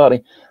Socialist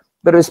Party,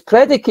 but it was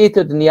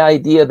predicated on the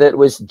idea that it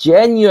was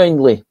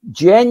genuinely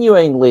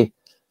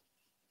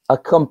a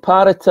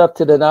comparator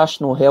to the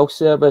National Health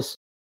Service,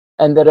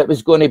 and that it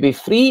was going to be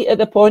free at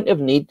the point of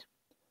need,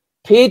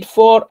 paid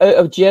for out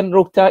of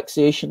general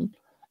taxation,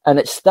 and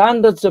its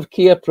standards of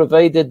care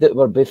provided that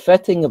were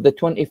befitting of the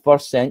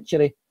 21st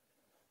century.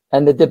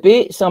 And the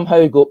debate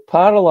somehow got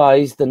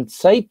paralysed and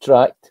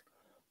sidetracked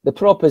the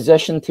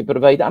proposition to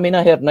provide. I mean,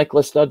 I heard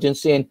Nicola Sturgeon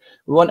saying,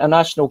 we want a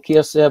national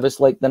care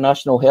service like the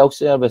National Health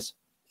Service.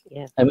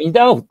 Yeah. I mean,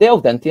 delved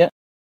into it.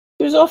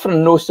 He was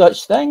offering no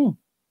such thing.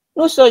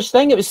 No such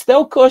thing. It would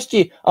still cost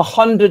you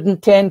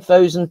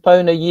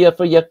 £110,000 a year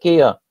for your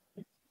care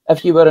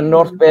if you were in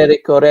North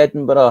Berwick or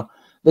Edinburgh.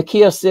 The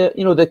care,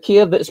 the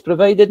care that's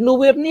provided,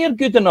 nowhere near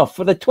good enough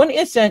for the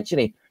 20th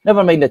century,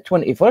 never mind the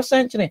 21st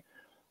century.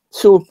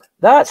 So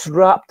that's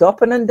wrapped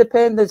up in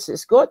independence.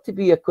 It's got to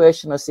be a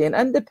question of saying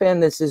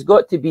independence has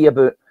got to be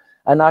about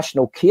a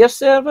national care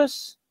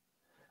service,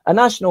 a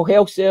national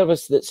health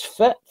service that's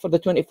fit for the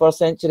 21st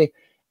century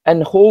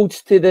and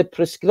holds to the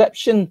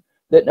prescription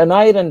that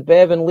Aneurin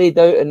Bevan laid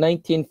out in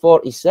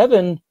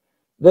 1947,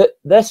 that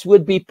this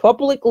would be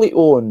publicly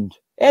owned.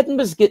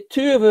 Edinburgh's got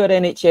 2 of our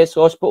NHS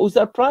hospitals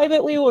that are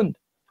privately owned.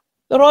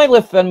 The Royal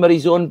Infirmary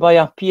is owned by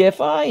a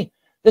PFI.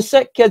 The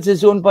Sick Kids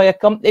is owned by a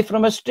company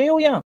from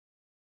Australia.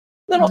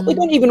 They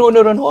don't even own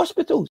their own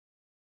hospitals.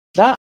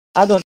 That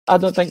I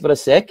don't think for a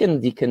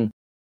second you can,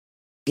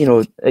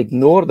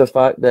 ignore the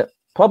fact that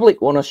public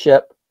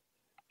ownership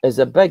is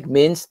a big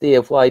mainstay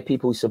of why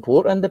people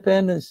support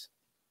independence.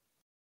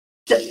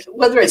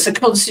 Whether it's a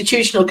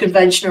constitutional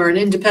convention or an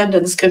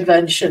independence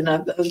convention,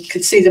 I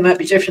could see there might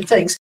be different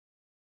things.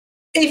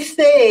 If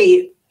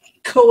they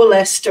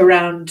coalesced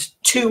around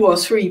 2 or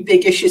 3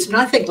 big issues, and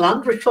I think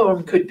land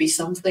reform could be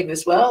something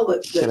as well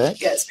that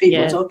gets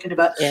people talking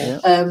about.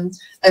 And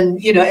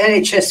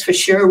NHS for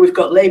sure. We've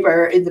got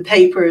Labour in the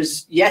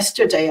papers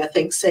yesterday, I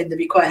think, saying they'd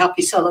be quite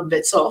happy selling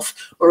bits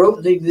off or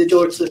opening the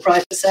door to the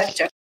private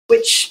sector,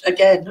 which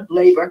again,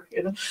 Labour,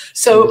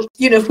 So,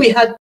 if we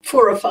had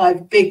 4 or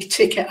 5 big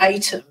ticket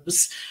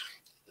items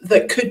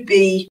that could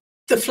be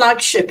the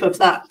flagship of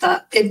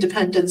that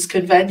independence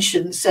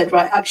convention, said,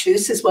 right, actually,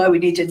 this is why we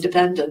need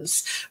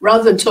independence,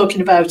 rather than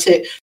talking about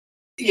it,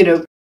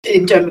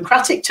 in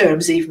democratic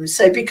terms even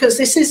say, because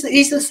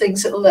these are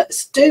things that let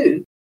us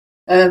do.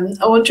 I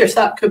wonder if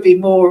that could be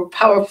more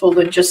powerful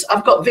than just,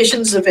 I've got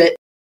visions of it,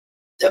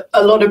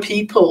 a lot of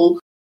people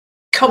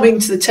coming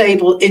to the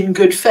table in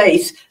good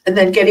faith and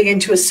then getting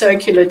into a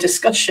circular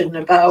discussion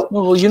about...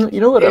 Well, you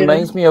know what it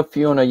reminds me of,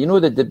 Fiona? You know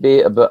the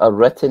debate about a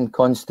written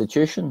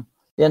constitution?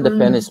 The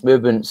independence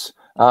movement's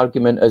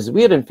argument is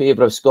we're in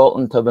favour of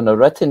Scotland having a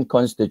written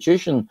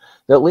constitution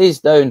that lays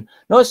down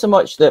not so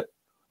much that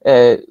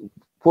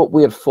what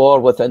we're for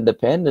with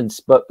independence,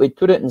 but we'd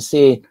put it and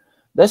say,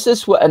 this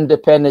is what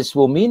independence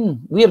will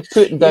mean. We're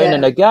putting down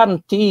in a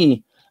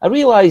guarantee. I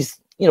realise,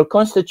 you know,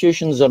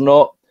 constitutions are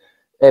not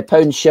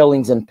pounds,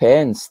 shillings and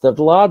pence. They're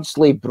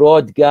largely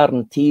broad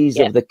guarantees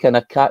of the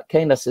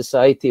kind of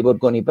society we're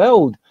going to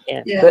build.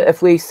 But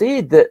if we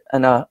say that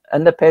in an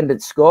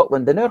independent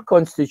Scotland, in our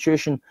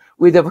constitution,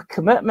 we'd have a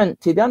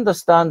commitment to the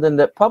understanding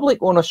that public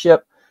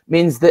ownership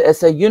means that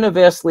it's a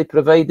universally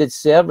provided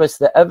service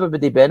that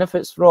everybody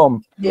benefits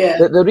from.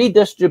 That the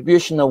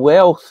redistribution of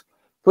wealth,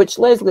 which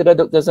Leslie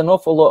Riddoch does an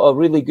awful lot of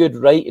really good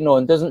writing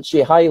on, doesn't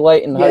she,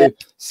 highlighting how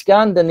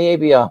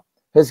Scandinavia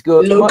has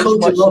got much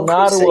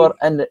narrower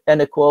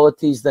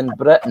inequalities than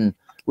Britain,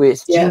 with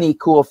its Gini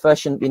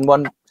coefficient being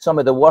some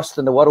of the worst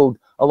in the world,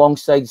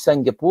 alongside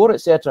Singapore,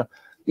 etc.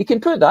 You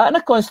can put that in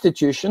a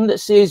constitution that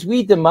says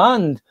we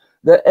demand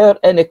that our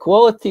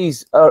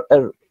inequalities are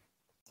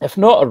if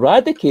not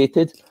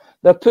eradicated,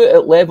 they're put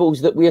at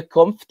levels that we are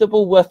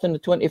comfortable with in the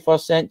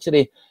 21st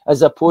century,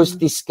 as opposed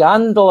to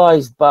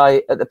scandalised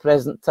by at the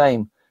present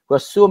time, where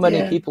so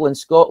many people in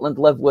Scotland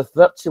live with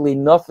virtually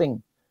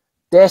nothing,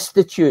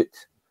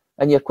 destitute.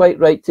 And you're quite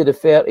right to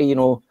refer to, you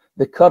know,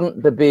 the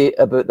current debate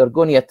about they're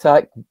going to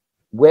attack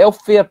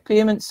welfare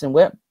payments and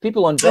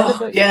people on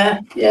benefits.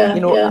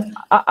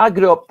 I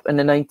grew up in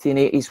the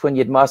 1980s when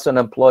you had mass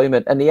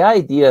unemployment, and the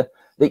idea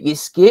that you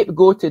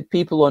scapegoated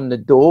people on the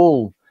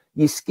dole,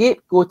 you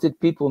scapegoated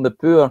people in the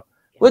poor,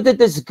 would have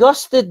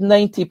disgusted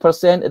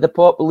 90% of the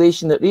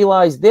population that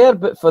realised there,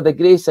 but for the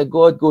grace of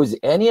God goes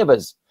any of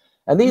us.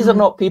 And these are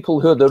not people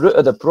who are the root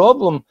of the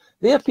problem.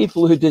 They're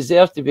people who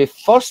deserve to be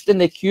first in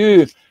the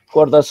queue,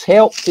 where there's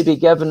help to be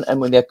given, and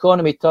when the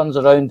economy turns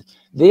around,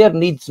 their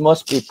needs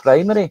must be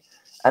primary.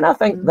 And I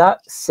think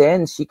that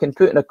sense you can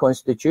put in a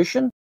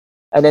constitution.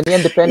 And in the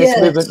independence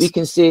movement, we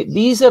can say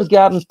these are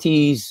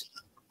guarantees.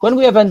 When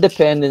we have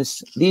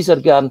independence, these are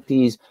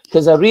guarantees,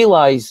 because I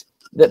realise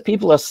that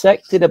people are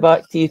sick to the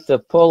back teeth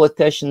of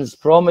politicians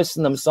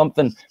promising them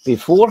something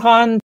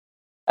beforehand.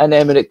 And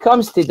then when it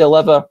comes to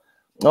deliver,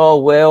 oh,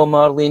 well,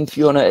 Marlene,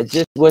 Fiona, it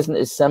just wasn't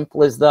as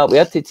simple as that. We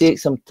had to take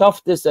some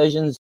tough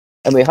decisions,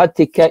 and we had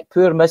to kick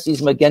poor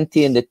Mrs.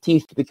 McGinty in the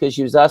teeth because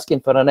she was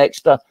asking for an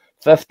extra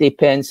 50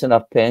 pence in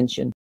her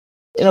pension.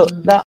 You know,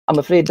 that, I'm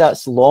afraid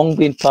that's long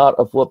been part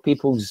of what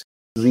people's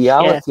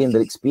reality and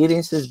their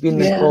experience has been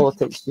with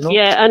politics, you know?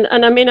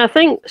 And I mean, I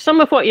think some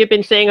of what you've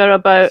been saying are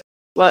about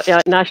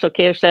National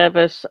Care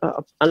Service,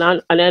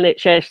 an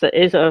NHS that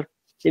is a,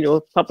 you know,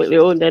 publicly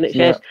owned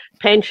NHS.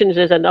 Pensions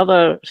is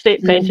another,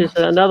 state pensions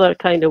is another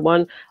kind of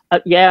one.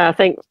 I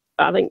think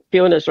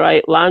Fiona's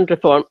right, land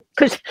reform,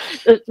 because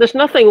there's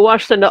nothing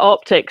worse than the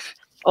optics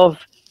of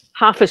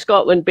half of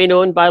Scotland being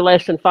owned by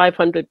less than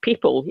 500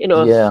 people, you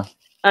know.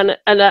 And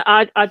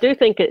I do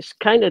think it's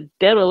kind of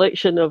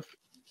dereliction of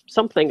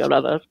something or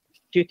other,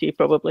 duty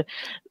probably,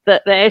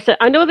 that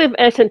I know the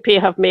SNP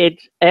have made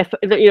effort,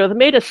 you know, they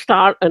made a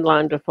start in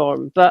land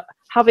reform, but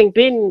having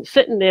been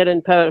sitting there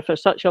in power for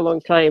such a long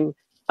time,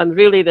 and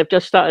really they've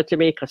just started to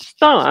make a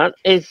start,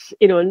 is,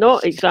 you know,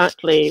 not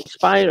exactly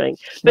inspiring.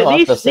 But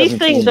these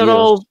things are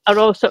all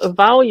sort of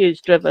values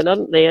driven,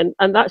 aren't they? And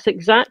that's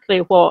exactly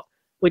what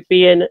would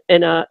be in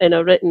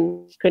a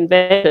written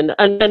convention.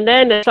 And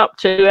then it's up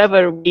to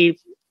whoever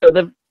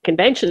the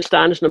convention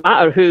stands, no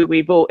matter who we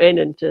vote in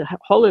into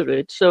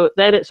Holyrood. So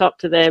then it's up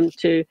to them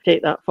to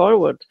take that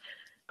forward.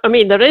 I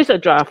mean, there is a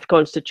draft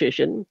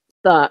constitution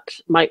that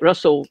Mike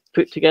Russell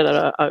put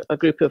together a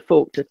group of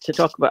folk to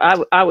talk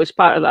about. I was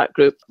part of that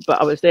group,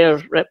 but I was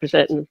there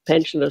representing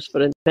pensioners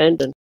for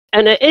independence.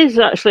 And it is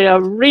actually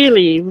a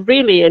really,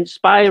 really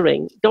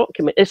inspiring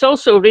document. It's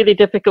also really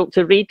difficult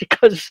to read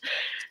because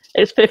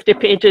it's 50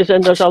 pages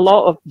and there's a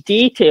lot of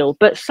detail,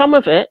 but some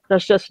of it,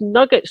 there's just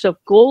nuggets of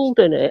gold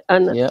in it.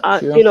 And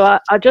you know,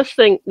 I just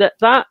think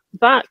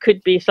that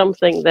could be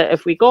something that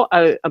if we got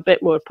out a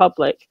bit more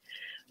public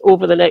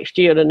over the next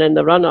year and in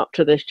the run up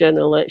to this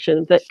general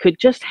election, that could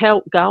just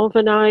help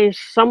galvanise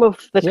some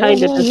of the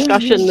kind of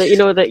discussion that, you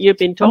know, that you've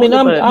been talking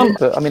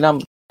about.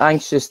 I'm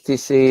anxious to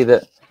say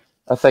that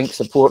I think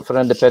support for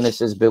independence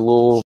is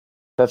below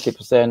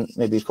 50%,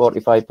 maybe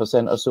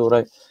 45% or so,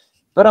 right?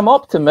 But I'm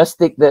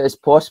optimistic that it's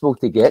possible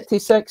to get to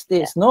 60.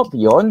 It's not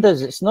beyond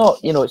us. It's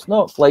not, you know, it's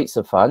not flights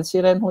of fancy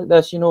or anything like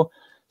this, you know.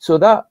 So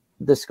that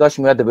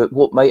discussion we had about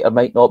what might or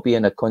might not be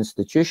in a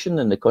constitution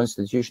and the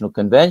Constitutional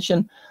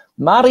Convention,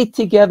 married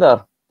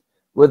together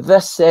with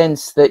this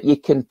sense that you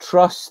can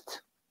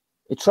trust.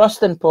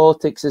 Trust in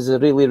politics is a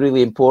really,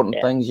 really important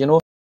thing, you know.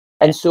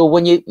 And so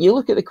when you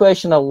look at the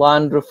question of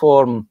land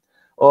reform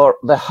or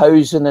the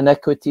housing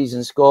inequities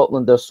in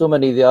Scotland. There's so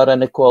many of the other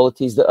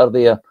inequalities that are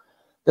there.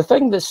 The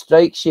thing that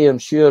strikes you, I'm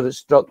sure it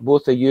struck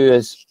both of you,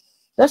 is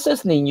this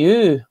isn't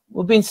new.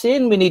 We've been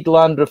saying we need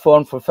land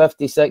reform for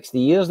 50, 60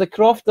 years. The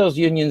crofters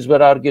unions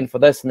were arguing for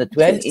this in the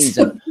 20s.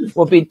 And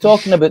we've been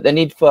talking about the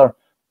need for,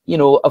 you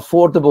know,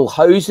 affordable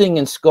housing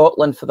in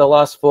Scotland for the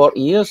last 40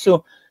 years.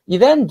 So you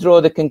then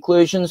draw the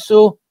conclusion,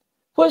 so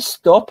what's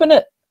stopping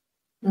it?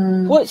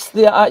 What's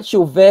the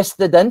actual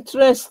vested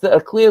interests that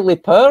are clearly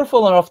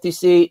powerful enough to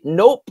say,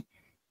 nope,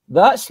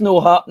 that's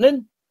no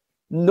happening.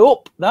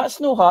 Nope,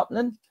 that's no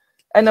happening.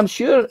 And I'm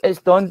sure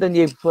it's dawned on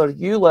you, where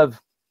you live,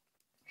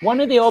 one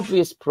of the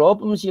obvious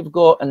problems you've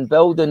got in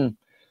building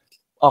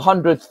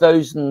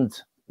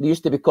 100,000, they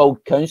used to be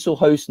called council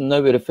housing, now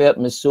we refer to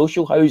them as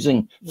social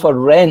housing for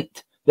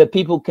rent that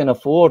people can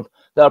afford,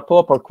 that are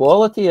proper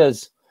quality,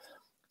 is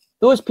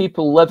those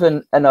people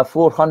living in a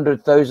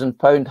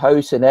 £400,000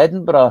 house in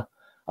Edinburgh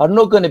are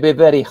not going to be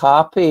very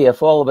happy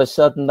if all of a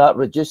sudden that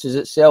reduces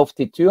itself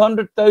to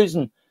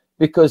 200,000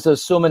 because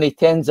there's so many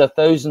tens of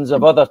thousands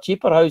of other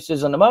cheaper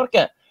houses on the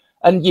market.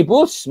 And you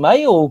both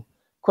smile,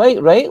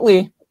 quite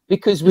rightly,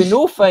 because we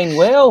know fine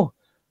well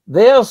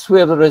there's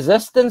where the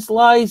resistance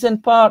lies, in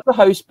part, the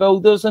house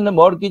builders and the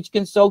mortgage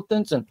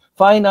consultants and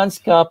finance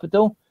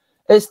capital.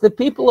 It's the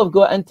people have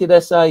got into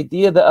this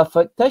idea that a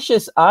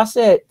fictitious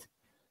asset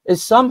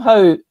is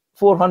somehow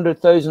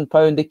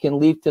 £400,000 they can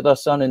leave to their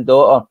son and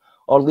daughter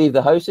or leave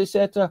the house,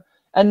 etc.,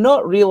 and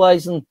not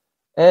realising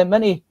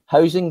many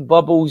housing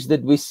bubbles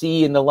did we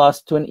see in the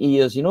last 20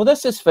 years. You know,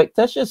 this is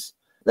fictitious.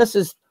 This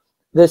is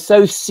the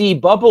South Sea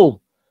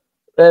bubble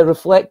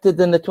reflected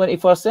in the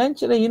 21st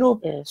century, you know.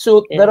 Yeah,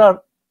 so there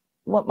are,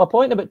 what my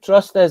point about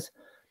trust is,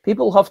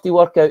 people have to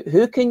work out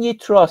who can you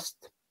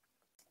trust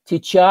to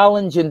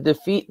challenge and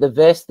defeat the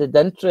vested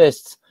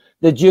interests.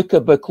 The Duke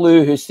of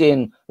Buccleuch, who's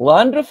saying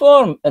land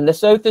reform in the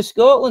south of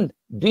Scotland,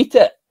 beat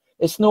it,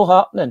 it's not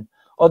happening.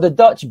 Or the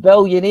Dutch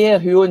billionaire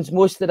who owns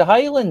most of the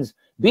Highlands,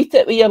 beat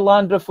it with your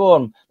land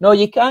reform. No,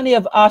 you can't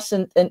have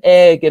Ascent and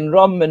Egg and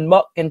Rum and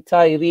Muck and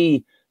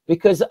Tyree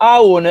because I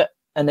own it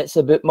and it's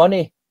about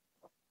money.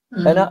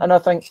 And I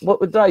think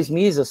what drives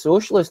me as a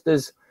socialist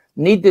is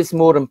need is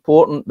more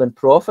important than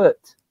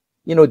profit.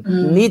 You know,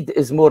 need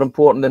is more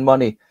important than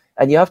money.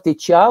 And you have to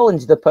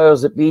challenge the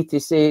powers that be to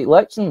say,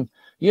 listen,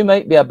 you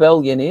might be a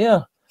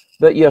billionaire,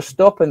 but you're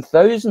stopping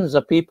thousands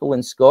of people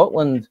in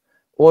Scotland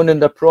owning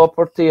their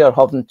property or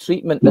having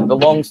treatment that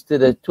belongs to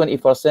the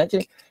 21st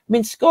century. I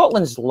mean,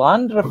 Scotland's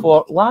land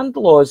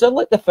laws are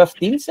like the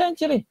 15th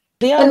century.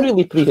 They are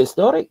really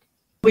prehistoric.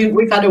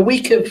 We've had a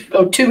week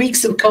or 2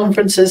 weeks of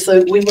conferences.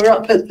 So we were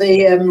up at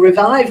the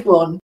Revive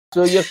one.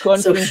 So you're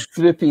conference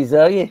groupies,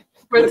 are you?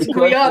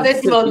 We are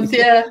this month,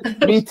 yeah.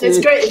 Me too. It's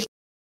great.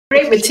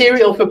 Great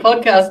material for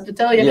podcasts, to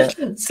tell you. Yeah.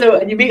 So,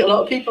 and you meet a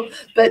lot of people.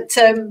 But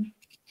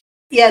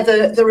yeah,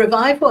 the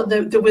Revive one,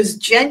 there was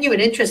genuine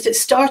interest. It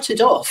started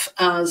off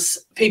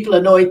as people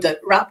annoyed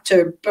that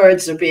raptor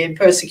birds are being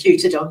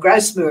persecuted on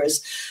grouse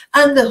moors.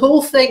 And the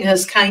whole thing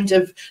has kind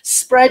of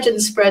spread and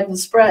spread and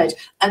spread.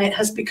 And it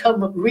has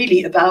become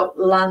really about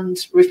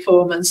land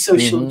reform and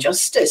social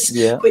justice,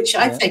 which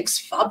I think is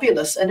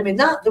fabulous. And I mean,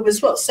 there was,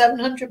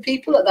 700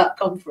 people at that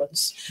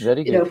conference,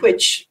 Very good. You know,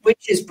 which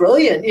is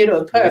brilliant, you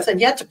know, Perth.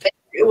 And you had to pay.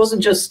 It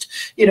wasn't just,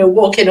 you know,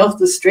 walking off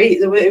the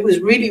street. It was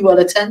really well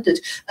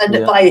attended and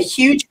by a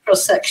huge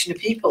cross-section of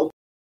people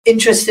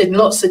interested in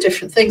lots of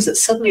different things that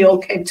suddenly all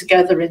came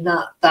together in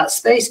that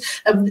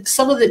space. And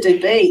some of the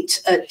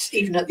debate,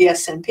 even at the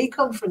SNP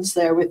conference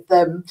there with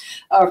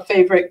our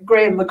favourite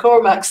Graham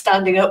McCormack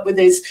standing up with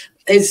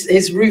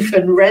his roof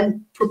and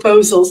rent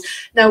proposals.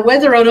 Now,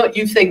 whether or not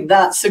you think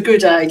that's a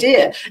good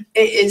idea,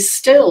 it is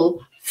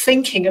still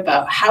thinking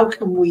about how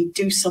can we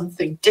do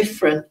something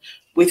different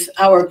with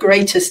our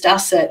greatest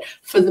asset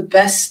for the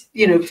best,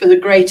 you know, for the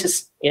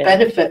greatest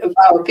benefit of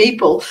our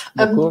people.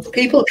 And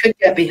people could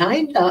get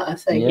behind that, I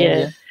think.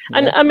 Yeah.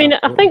 And I mean,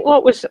 I think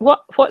what's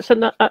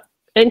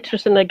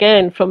interesting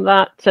again from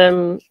that,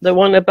 the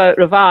one about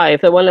Revive,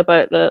 the one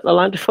about the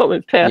land reform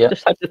in Perth,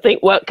 just had to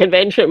think what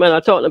convention when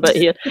I'm talking about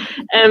here.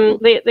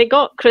 They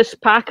got Chris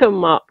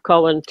Packham up,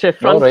 Colin, to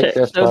front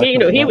it. So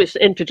he was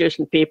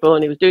introducing people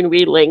and he was doing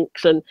wee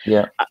links, and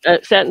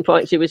at certain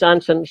points he was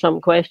answering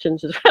some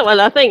questions as well.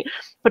 And I think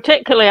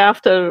particularly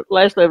after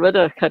Leslie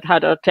Riddoch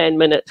had her 10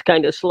 minutes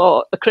kind of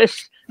slot,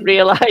 Chris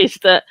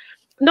realised that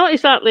not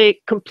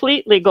exactly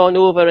completely gone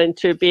over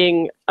into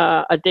being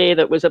a day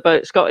that was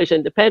about Scottish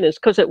independence,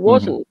 because it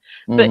wasn't.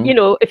 But, you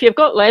know, if you've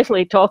got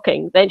Leslie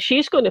talking, then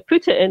she's going to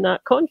put it in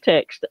that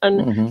context.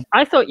 And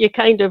I thought you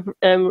kind of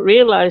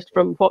realised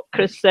from what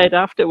Chris said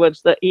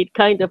afterwards that he'd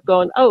kind of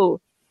gone,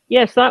 oh,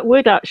 yes, that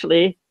would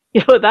actually,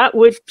 you know, that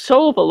would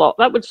solve a lot.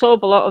 That would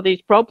solve a lot of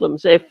these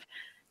problems if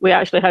we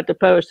actually had the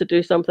powers to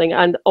do something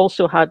and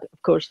also had,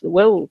 of course, the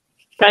will.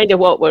 Kind of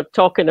what we're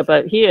talking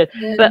about here.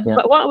 But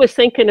what I was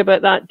thinking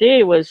about that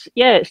day was,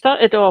 it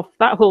started off,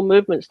 that whole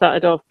movement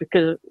started off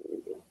because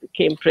it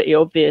became pretty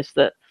obvious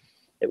that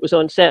it was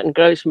on certain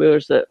grouse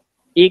moors that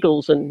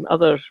eagles and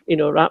other,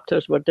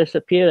 raptors were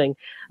disappearing.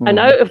 And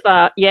out of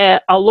that,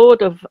 a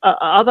load of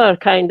other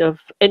kind of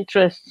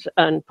interests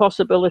and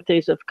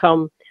possibilities have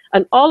come.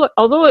 And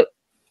although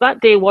that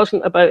day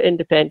wasn't about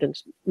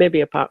independence,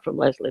 maybe apart from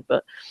Leslie,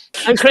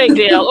 and Craig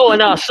Dale,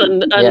 and us,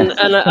 and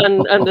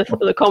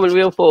the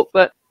Commonweal folk.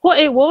 But what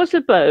it was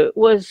about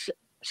was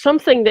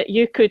something that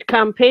you could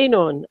campaign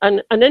on,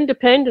 and an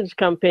independence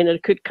campaigner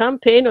could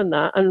campaign on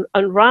that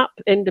and wrap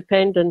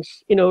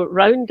independence,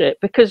 round it,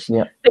 because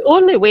the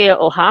only way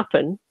it'll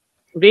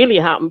really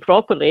happen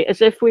properly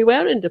is if we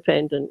were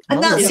independent.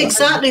 And that's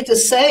exactly the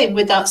same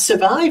with that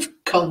Survive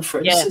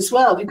conference as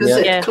well,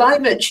 because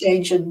climate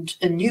change and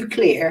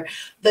nuclear,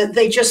 that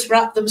they just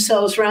wrap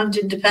themselves around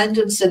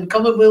independence, and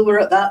Commonweal were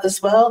at that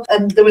as well.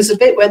 And there was a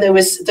bit where there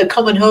was the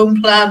Common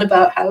Home Plan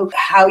about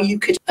how you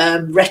could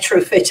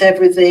retrofit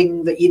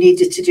everything that you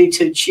needed to do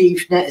to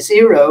achieve net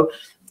zero.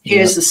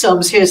 Here's the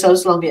sums, here's how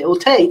long it will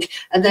take.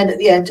 And then at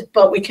the end,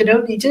 but we can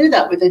only do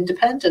that with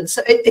independence.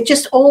 So it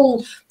just,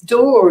 all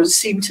doors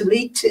seem to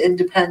lead to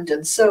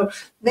independence. So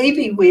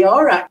maybe we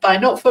are, by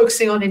not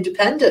focusing on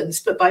independence,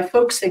 but by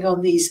focusing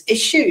on these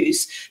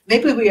issues,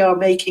 maybe we are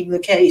making the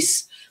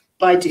case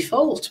by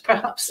default,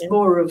 perhaps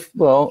more of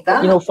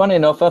that. Funny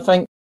enough, I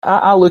think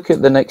I look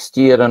at the next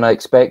year and I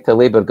expect a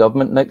Labour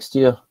government next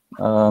year.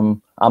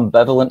 I'm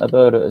ambivalent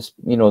about it. It's,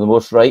 the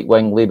most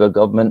right-wing Labour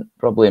government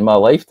probably in my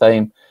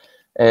lifetime.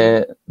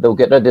 They'll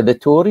get rid of the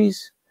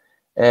Tories,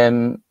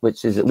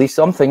 which is at least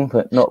something,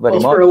 but not very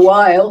much. For a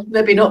while,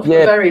 maybe not for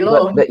very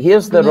long. But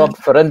here's the rub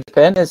for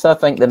independence. I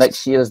think the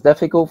next year is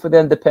difficult for the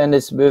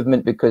independence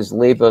movement because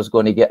Labour's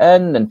going to get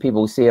in, and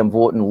people say I'm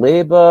voting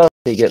Labour.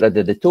 They get rid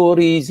of the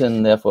Tories,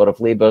 and therefore if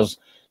Labour's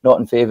not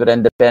in favour of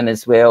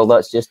independence, well,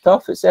 that's just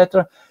tough,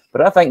 etc.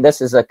 But I think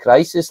this is a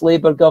crisis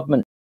Labour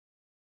government,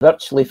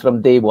 virtually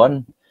from day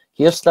one.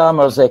 Here's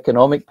Starmer's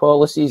economic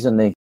policies and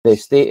the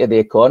state of the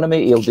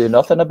economy he'll do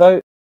nothing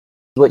about,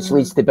 which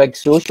leads to big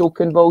social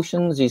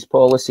convulsions. His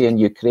policy in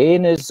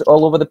Ukraine is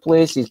all over the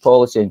place. His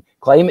policy in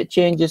climate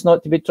change is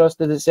not to be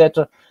trusted,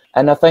 etc.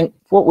 And I think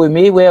what we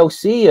may well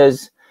see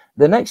is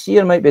the next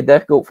year might be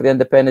difficult for the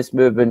independence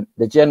movement.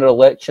 The general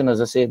election,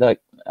 as I say, that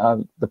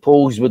the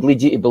polls would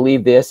lead you to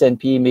believe the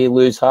SNP may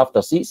lose half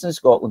their seats in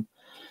Scotland.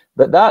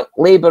 But that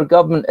Labour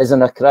government is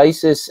in a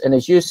crisis. And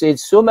as you said,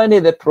 so many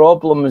of the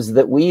problems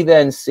that we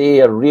then say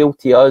are real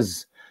to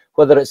us,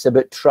 whether it's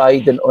about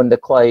Trident on the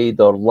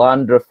Clyde or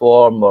land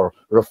reform or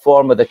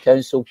reform of the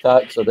council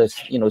tax or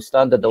this,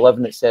 standard of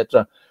living,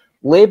 etc.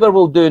 Labour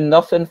will do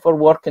nothing for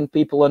working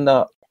people on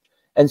that.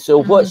 And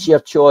so what's your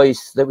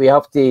choice? That we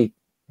have to,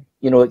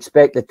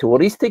 expect the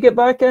Tories to get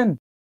back in?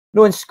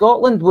 No, in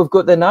Scotland, we've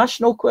got the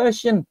national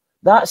question.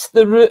 That's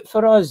the route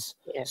for us.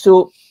 Yeah.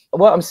 So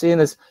what I'm saying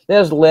is,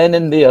 there's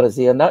Lenin there, is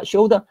he on that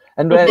shoulder?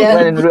 And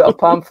Lenin wrote a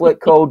pamphlet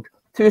called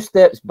 2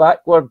 Steps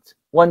Backward,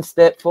 1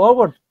 Step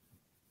Forward.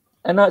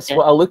 And that's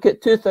what I look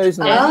at,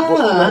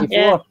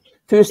 2024.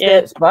 2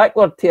 steps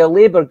backward to a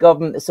Labour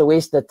government. It's a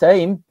waste of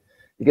time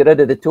to get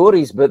rid of the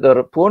Tories, but their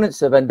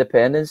opponents of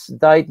independence,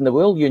 died in the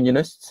wool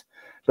unionists.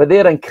 But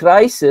they're in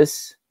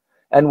crisis,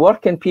 and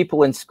working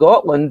people in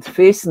Scotland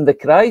facing the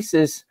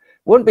crisis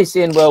won't be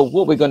saying, well,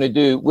 what we're going to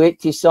do, wait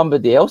till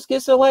somebody else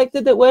gets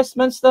elected at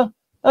Westminster?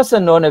 That's a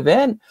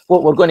non-event.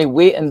 What, we're going to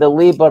wait in the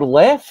Labour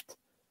left?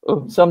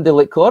 Somebody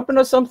like Corbyn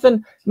or something?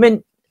 I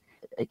mean,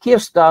 Keir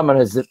Starmer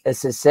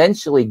has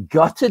essentially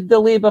gutted the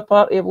Labour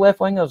Party of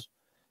left-wingers.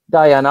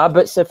 Diane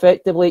Abbott's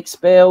effectively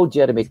expelled.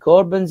 Jeremy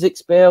Corbyn's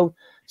expelled.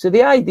 So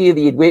the idea that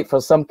you'd wait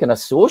for some kind of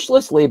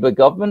socialist Labour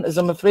government is,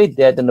 I'm afraid,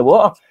 dead in the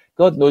water.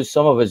 God knows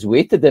some of us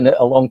waited in it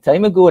a long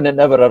time ago and it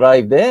never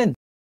arrived then.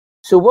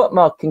 So what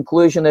my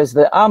conclusion is,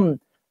 that I'm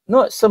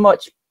not so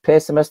much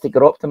pessimistic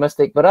or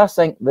optimistic, but I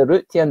think the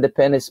route to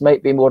independence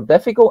might be more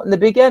difficult in the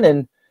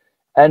beginning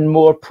and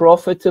more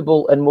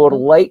profitable and more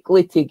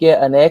likely to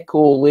get an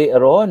echo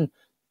later on,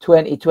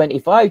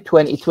 2025,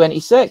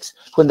 2026,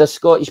 when the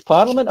Scottish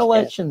Parliament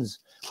elections,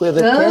 where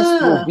the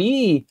test will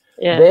be.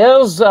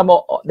 There's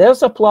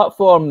a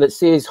platform that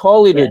says,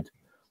 Holyrood,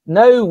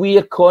 now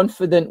we're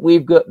confident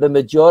we've got the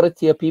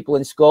majority of people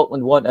in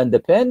Scotland want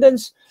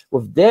independence.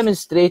 We've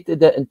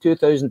demonstrated it in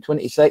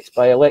 2026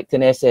 by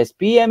electing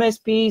SSP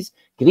MSPs,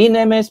 Green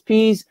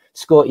MSPs,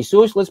 Scottish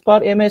Socialist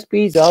Party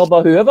MSPs,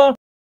 Alba, whoever.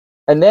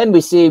 And then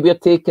we say we're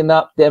taking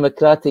that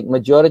democratic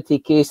majority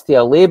case to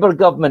a Labour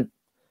government.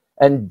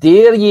 And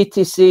dare ye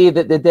to say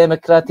that the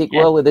democratic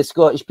will of the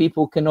Scottish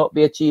people cannot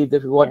be achieved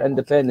if we want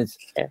independence.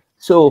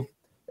 So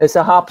it's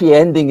a happy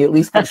ending, at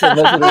least it's a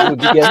miserable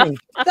beginning.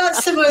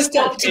 That's the most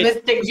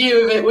optimistic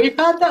view of it we've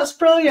had. That's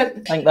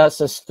brilliant. I think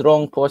that's a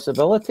strong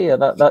possibility.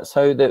 That's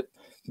how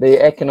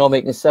the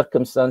economic and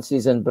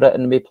circumstances in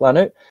Britain may plan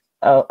out.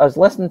 I was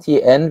listening to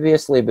you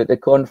enviously about the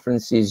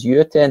conferences you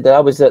attended.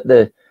 I was at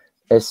the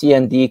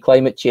CND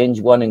Climate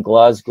Change one in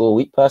Glasgow a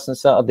week past on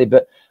Saturday,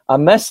 but I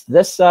missed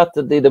this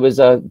Saturday. There was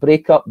a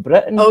Break Up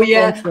Britain. Oh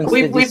yeah,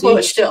 we've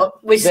watched it.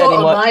 We saw it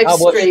on live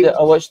stream.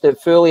 I watched it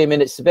fully. I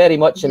mean, it's very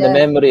much in the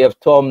memory of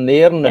Tom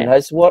Nairn and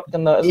his work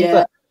and that, isn't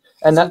it?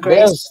 And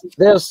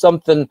there's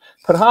something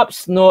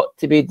perhaps not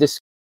to be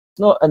discussed It's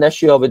not an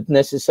issue I would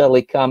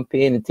necessarily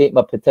campaign and take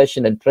my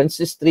petition in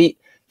Princess Street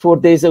 4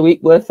 days a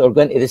week with, or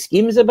go into the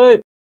schemes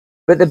about.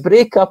 But the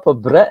breakup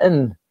of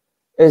Britain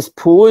is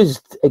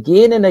posed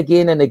again and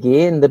again and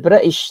again. The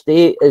British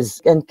state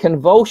is in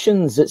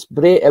convulsions.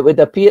 It would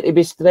appear to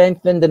be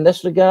strengthened in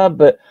this regard,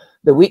 but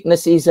the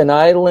weaknesses in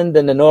Ireland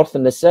in the north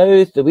and the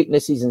south, the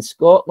weaknesses in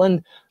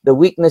Scotland, the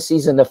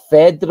weaknesses in the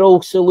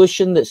federal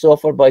solution that's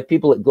offered by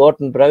people like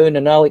Gordon Brown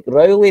and Alec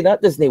Rowley,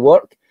 that doesn't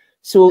work.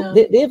 So no.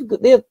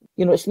 they're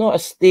it's not a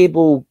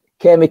stable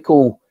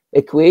chemical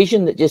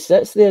equation that just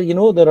sits there.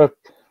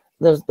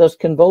 There's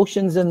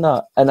convulsions in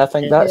that, and I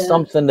think that's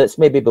something that's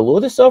maybe below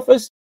the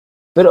surface,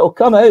 but it'll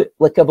come out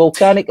like a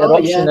volcanic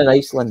eruption in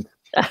Iceland.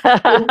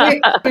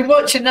 We're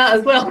watching that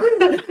as well.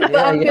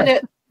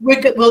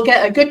 We'll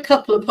get a good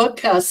couple of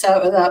podcasts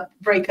out of that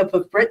breakup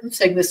of Britain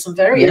thing. There's some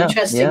very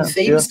interesting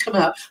themes come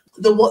out.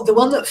 The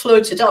one that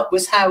floated up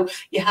was how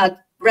you had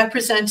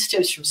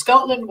representatives from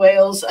Scotland,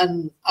 Wales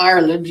and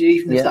Ireland,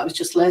 even if that was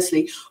just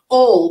Leslie,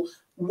 all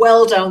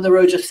well down the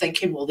road of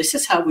thinking, well, this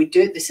is how we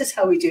do it, this is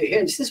how we do it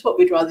here, this is what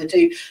we'd rather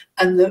do.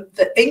 And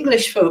the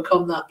English folk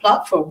on that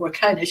platform were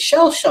kind of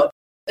shell-shocked,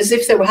 as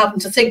if they were having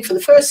to think for the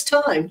first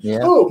time,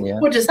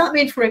 what does that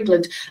mean for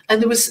England?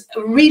 And there was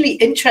a really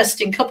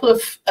interesting couple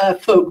of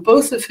folk,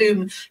 both of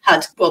whom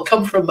had,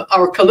 come from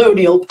our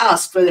colonial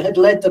past, where they had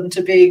led them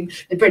to being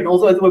in Britain,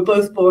 although they were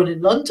both born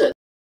in London.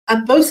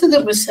 And both of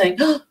them were saying,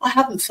 I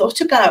haven't thought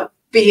about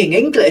being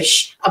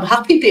English. I'm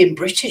happy being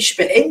British,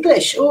 but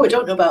English, I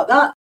don't know about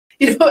that.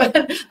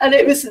 And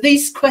it was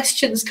these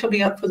questions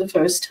coming up for the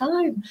first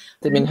time.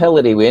 I mean,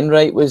 Hilary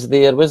Wainwright was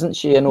there, wasn't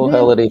she? I know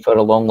Hilary for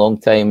a long, long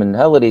time, and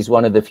Hilary's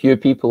one of the few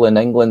people in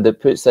England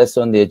that puts this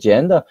on the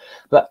agenda.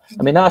 But,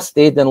 I mean, I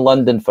stayed in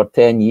London for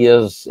 10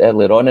 years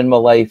earlier on in my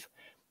life,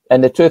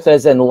 and the truth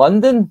is, in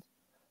London,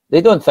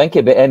 they don't think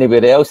about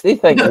anywhere else. They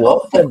think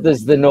Watford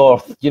is the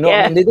north. I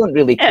mean? They don't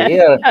really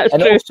care.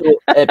 And true.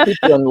 Also,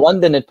 people in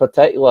London in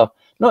particular,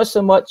 not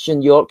so much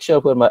in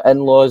Yorkshire where my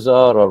in-laws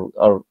are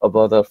or of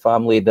other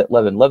family that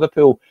live in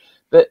Liverpool,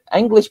 but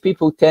English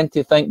people tend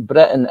to think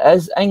Britain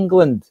is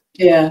England.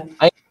 Yeah.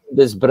 England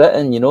is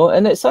Britain,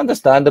 and it's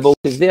understandable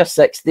because they're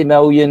 60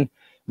 million,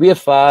 we're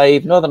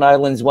 5, Northern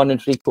Ireland's 1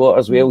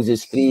 3/4, Wales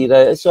is 3.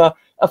 Right? So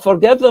I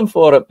forgive them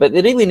for it, but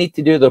they really need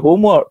to do their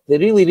homework. They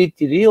really need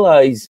to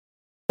realise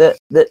that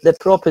the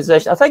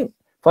proposition, I think,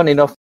 funny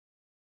enough,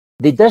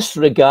 they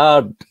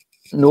disregard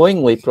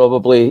knowingly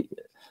probably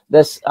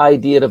this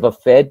idea of a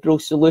federal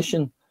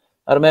solution.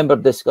 I remember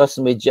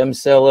discussing with Jim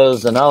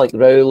Sellers and Alec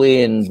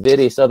Rowley and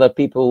various other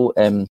people,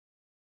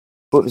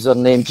 what was her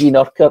name, Jean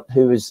Urquhart,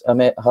 I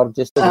met her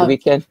just over the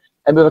weekend,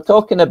 and we were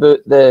talking about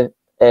the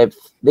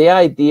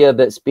idea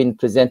that's been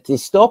presented to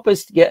stop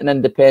us getting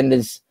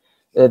independence.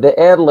 The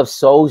Earl of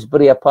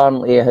Salisbury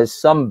apparently has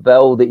some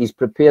bill that he's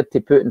prepared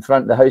to put in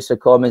front of the House of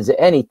Commons at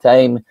any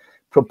time,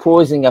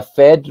 proposing a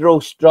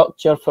federal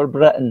structure for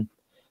Britain,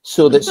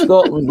 so that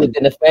Scotland would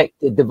in effect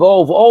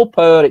devolve all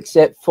power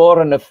except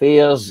foreign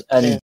affairs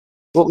and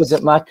what was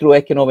it,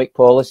 macroeconomic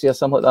policy or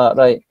something like that,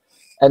 right?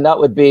 And that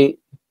would be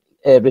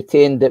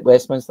retained at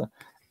Westminster.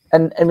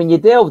 And when you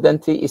delved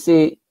into it, you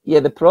say,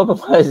 the problem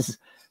is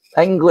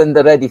England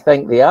already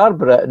think they are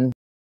Britain,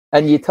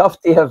 and you'd have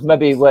to have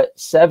maybe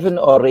 7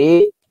 or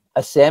 8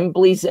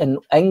 assemblies in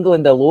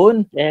England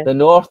alone, the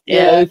north, the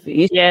south,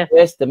 the east, the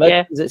west, the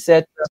Midlands,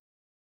 etc.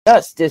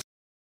 That's just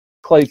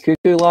cloud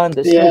cuckoo land.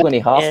 It's still going to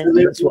happen.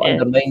 That's what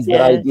undermines the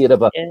idea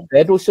of a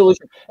federal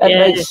solution. It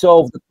might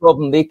solve the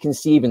problem they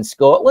conceive in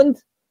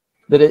Scotland,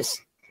 that it's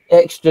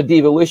extra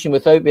devolution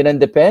without being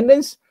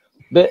independence,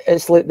 but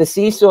it's like the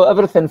seesaw,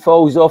 everything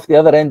falls off the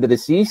other end of the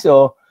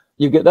seesaw.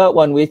 You've got that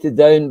one weighted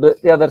down,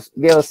 but the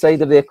other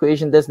side of the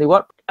equation doesn't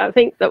work. I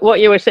think that what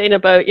you were saying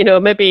about,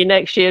 maybe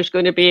next year's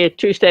going to be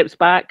 2 steps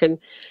back and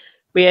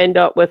we end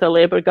up with a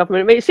Labour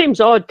government. I mean, it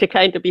seems odd to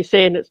kind of be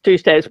saying it's 2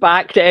 steps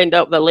back to end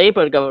up with a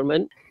Labour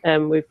government.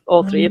 We've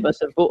all three of us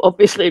have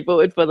obviously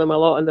voted for them a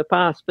lot in the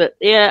past. But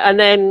and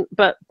then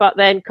but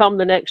then come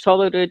the next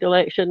Holyrood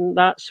election,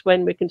 that's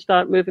when we can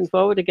start moving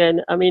forward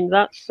again. I mean,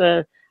 that's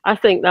I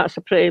think that's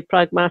a pretty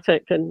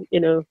pragmatic and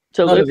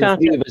to look at.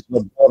 3 of us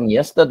were born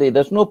yesterday.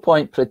 There's no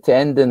point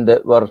pretending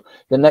that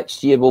the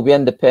next year we'll be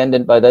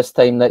independent by this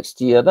time next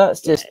year.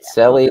 That's just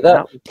silly.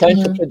 That's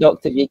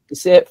counterproductive. You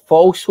set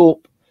false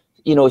hope.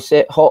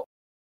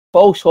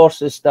 False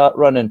horses start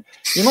running.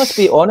 You must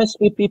be honest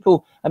with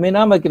people. I mean,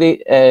 I'm a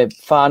great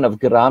fan of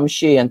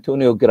Gramsci,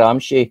 Antonio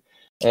Gramsci.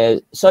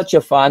 Such a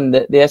fan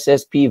that the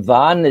SSP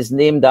van is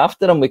named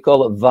after him. We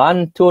call it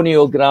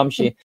Vantonio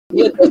Gramsci.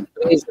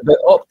 It's about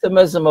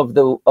optimism of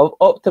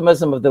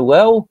the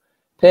will,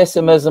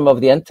 pessimism of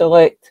the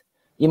intellect.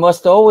 You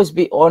must always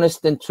be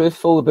honest and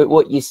truthful about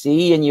what you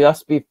see, and you have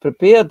to be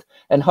prepared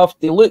and have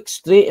to look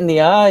straight in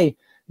the eye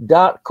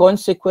dark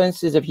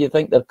consequences if you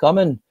think they're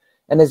coming.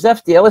 And as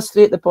if to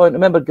illustrate the point,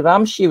 remember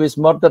Gramsci was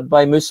murdered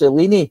by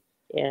Mussolini.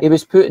 He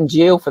was put in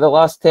jail for the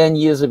last 10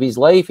 years of his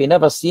life. He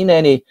never seen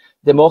any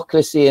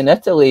democracy in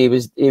Italy.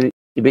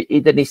 He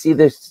didn't see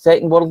the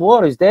Second World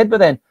War. He was dead by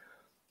then.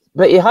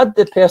 But he had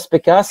the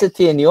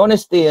perspicacity and the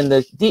honesty and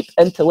the deep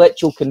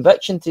intellectual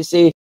conviction to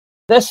say,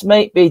 this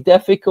might be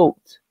difficult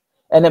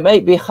and it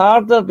might be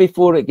harder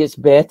before it gets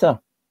better.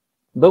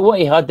 But what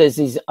he had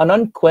is an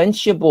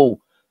unquenchable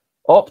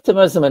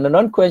optimism and an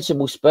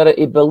unquenchable spirit.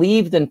 He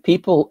believed in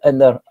people and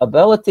their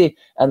ability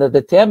and their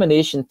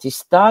determination to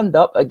stand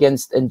up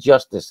against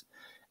injustice.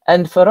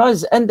 And for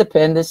us,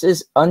 independence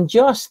is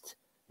unjust.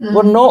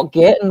 We're not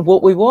getting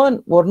what we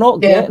want. We're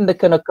not getting the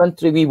kind of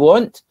country we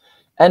want.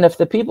 And if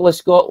the people of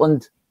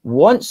Scotland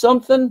want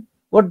something,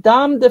 we're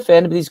damned if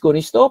anybody's going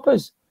to stop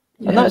us.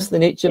 And that's the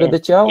nature of the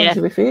challenge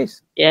we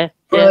face.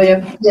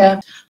 Brilliant.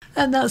 Yeah.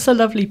 And that's a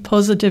lovely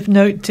positive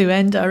note to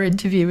end our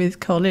interview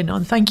with Colin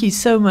on. Thank you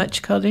so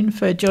much, Colin,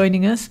 for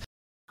joining us.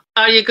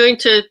 Are you going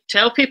to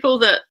tell people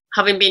that,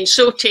 having been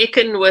so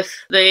taken with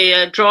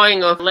the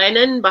drawing of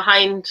Lenin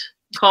behind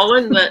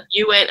Colin, that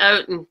you went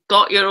out and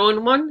got your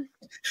own one?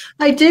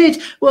 I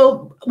did.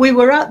 Well, we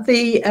were at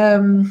the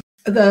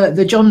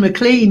John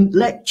McLean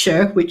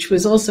lecture, which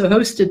was also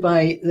hosted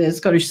by the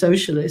Scottish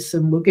Socialists,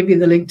 and we'll give you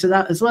the link to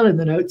that as well in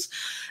the notes.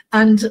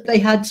 And they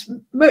had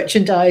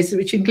merchandise,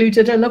 which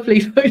included a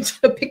lovely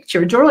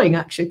picture, a drawing,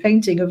 actually,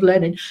 painting of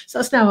Lenin. So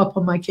that's now up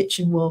on my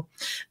kitchen wall.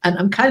 And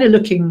I'm kind of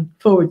looking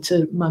forward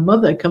to my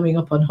mother coming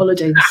up on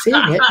holiday and seeing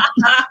it.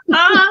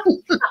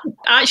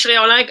 Actually,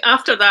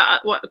 after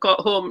that, I got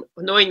home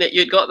knowing that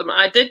you'd got them.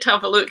 I did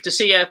have a look to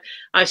see if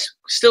I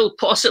still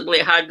possibly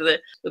had the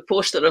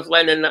poster of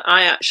Lenin that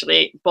I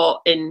actually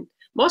bought in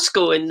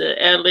Moscow in the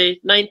early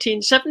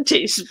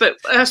 1970s, but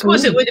I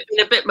suppose it would have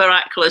been a bit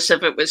miraculous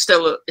if it was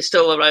still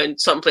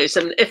around someplace,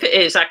 and if it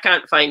is, I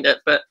can't find it,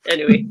 but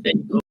anyway, there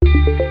you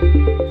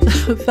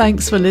go.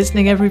 Thanks for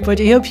listening,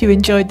 everybody. Hope you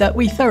enjoyed that.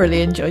 We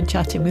thoroughly enjoyed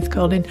chatting with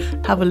Colin.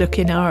 Have a look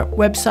in our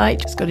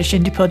website,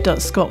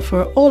 scottishindypod.scot,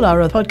 for all our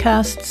other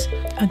podcasts,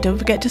 and don't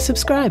forget to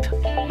subscribe.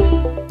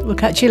 We'll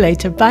catch you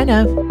later. Bye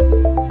now.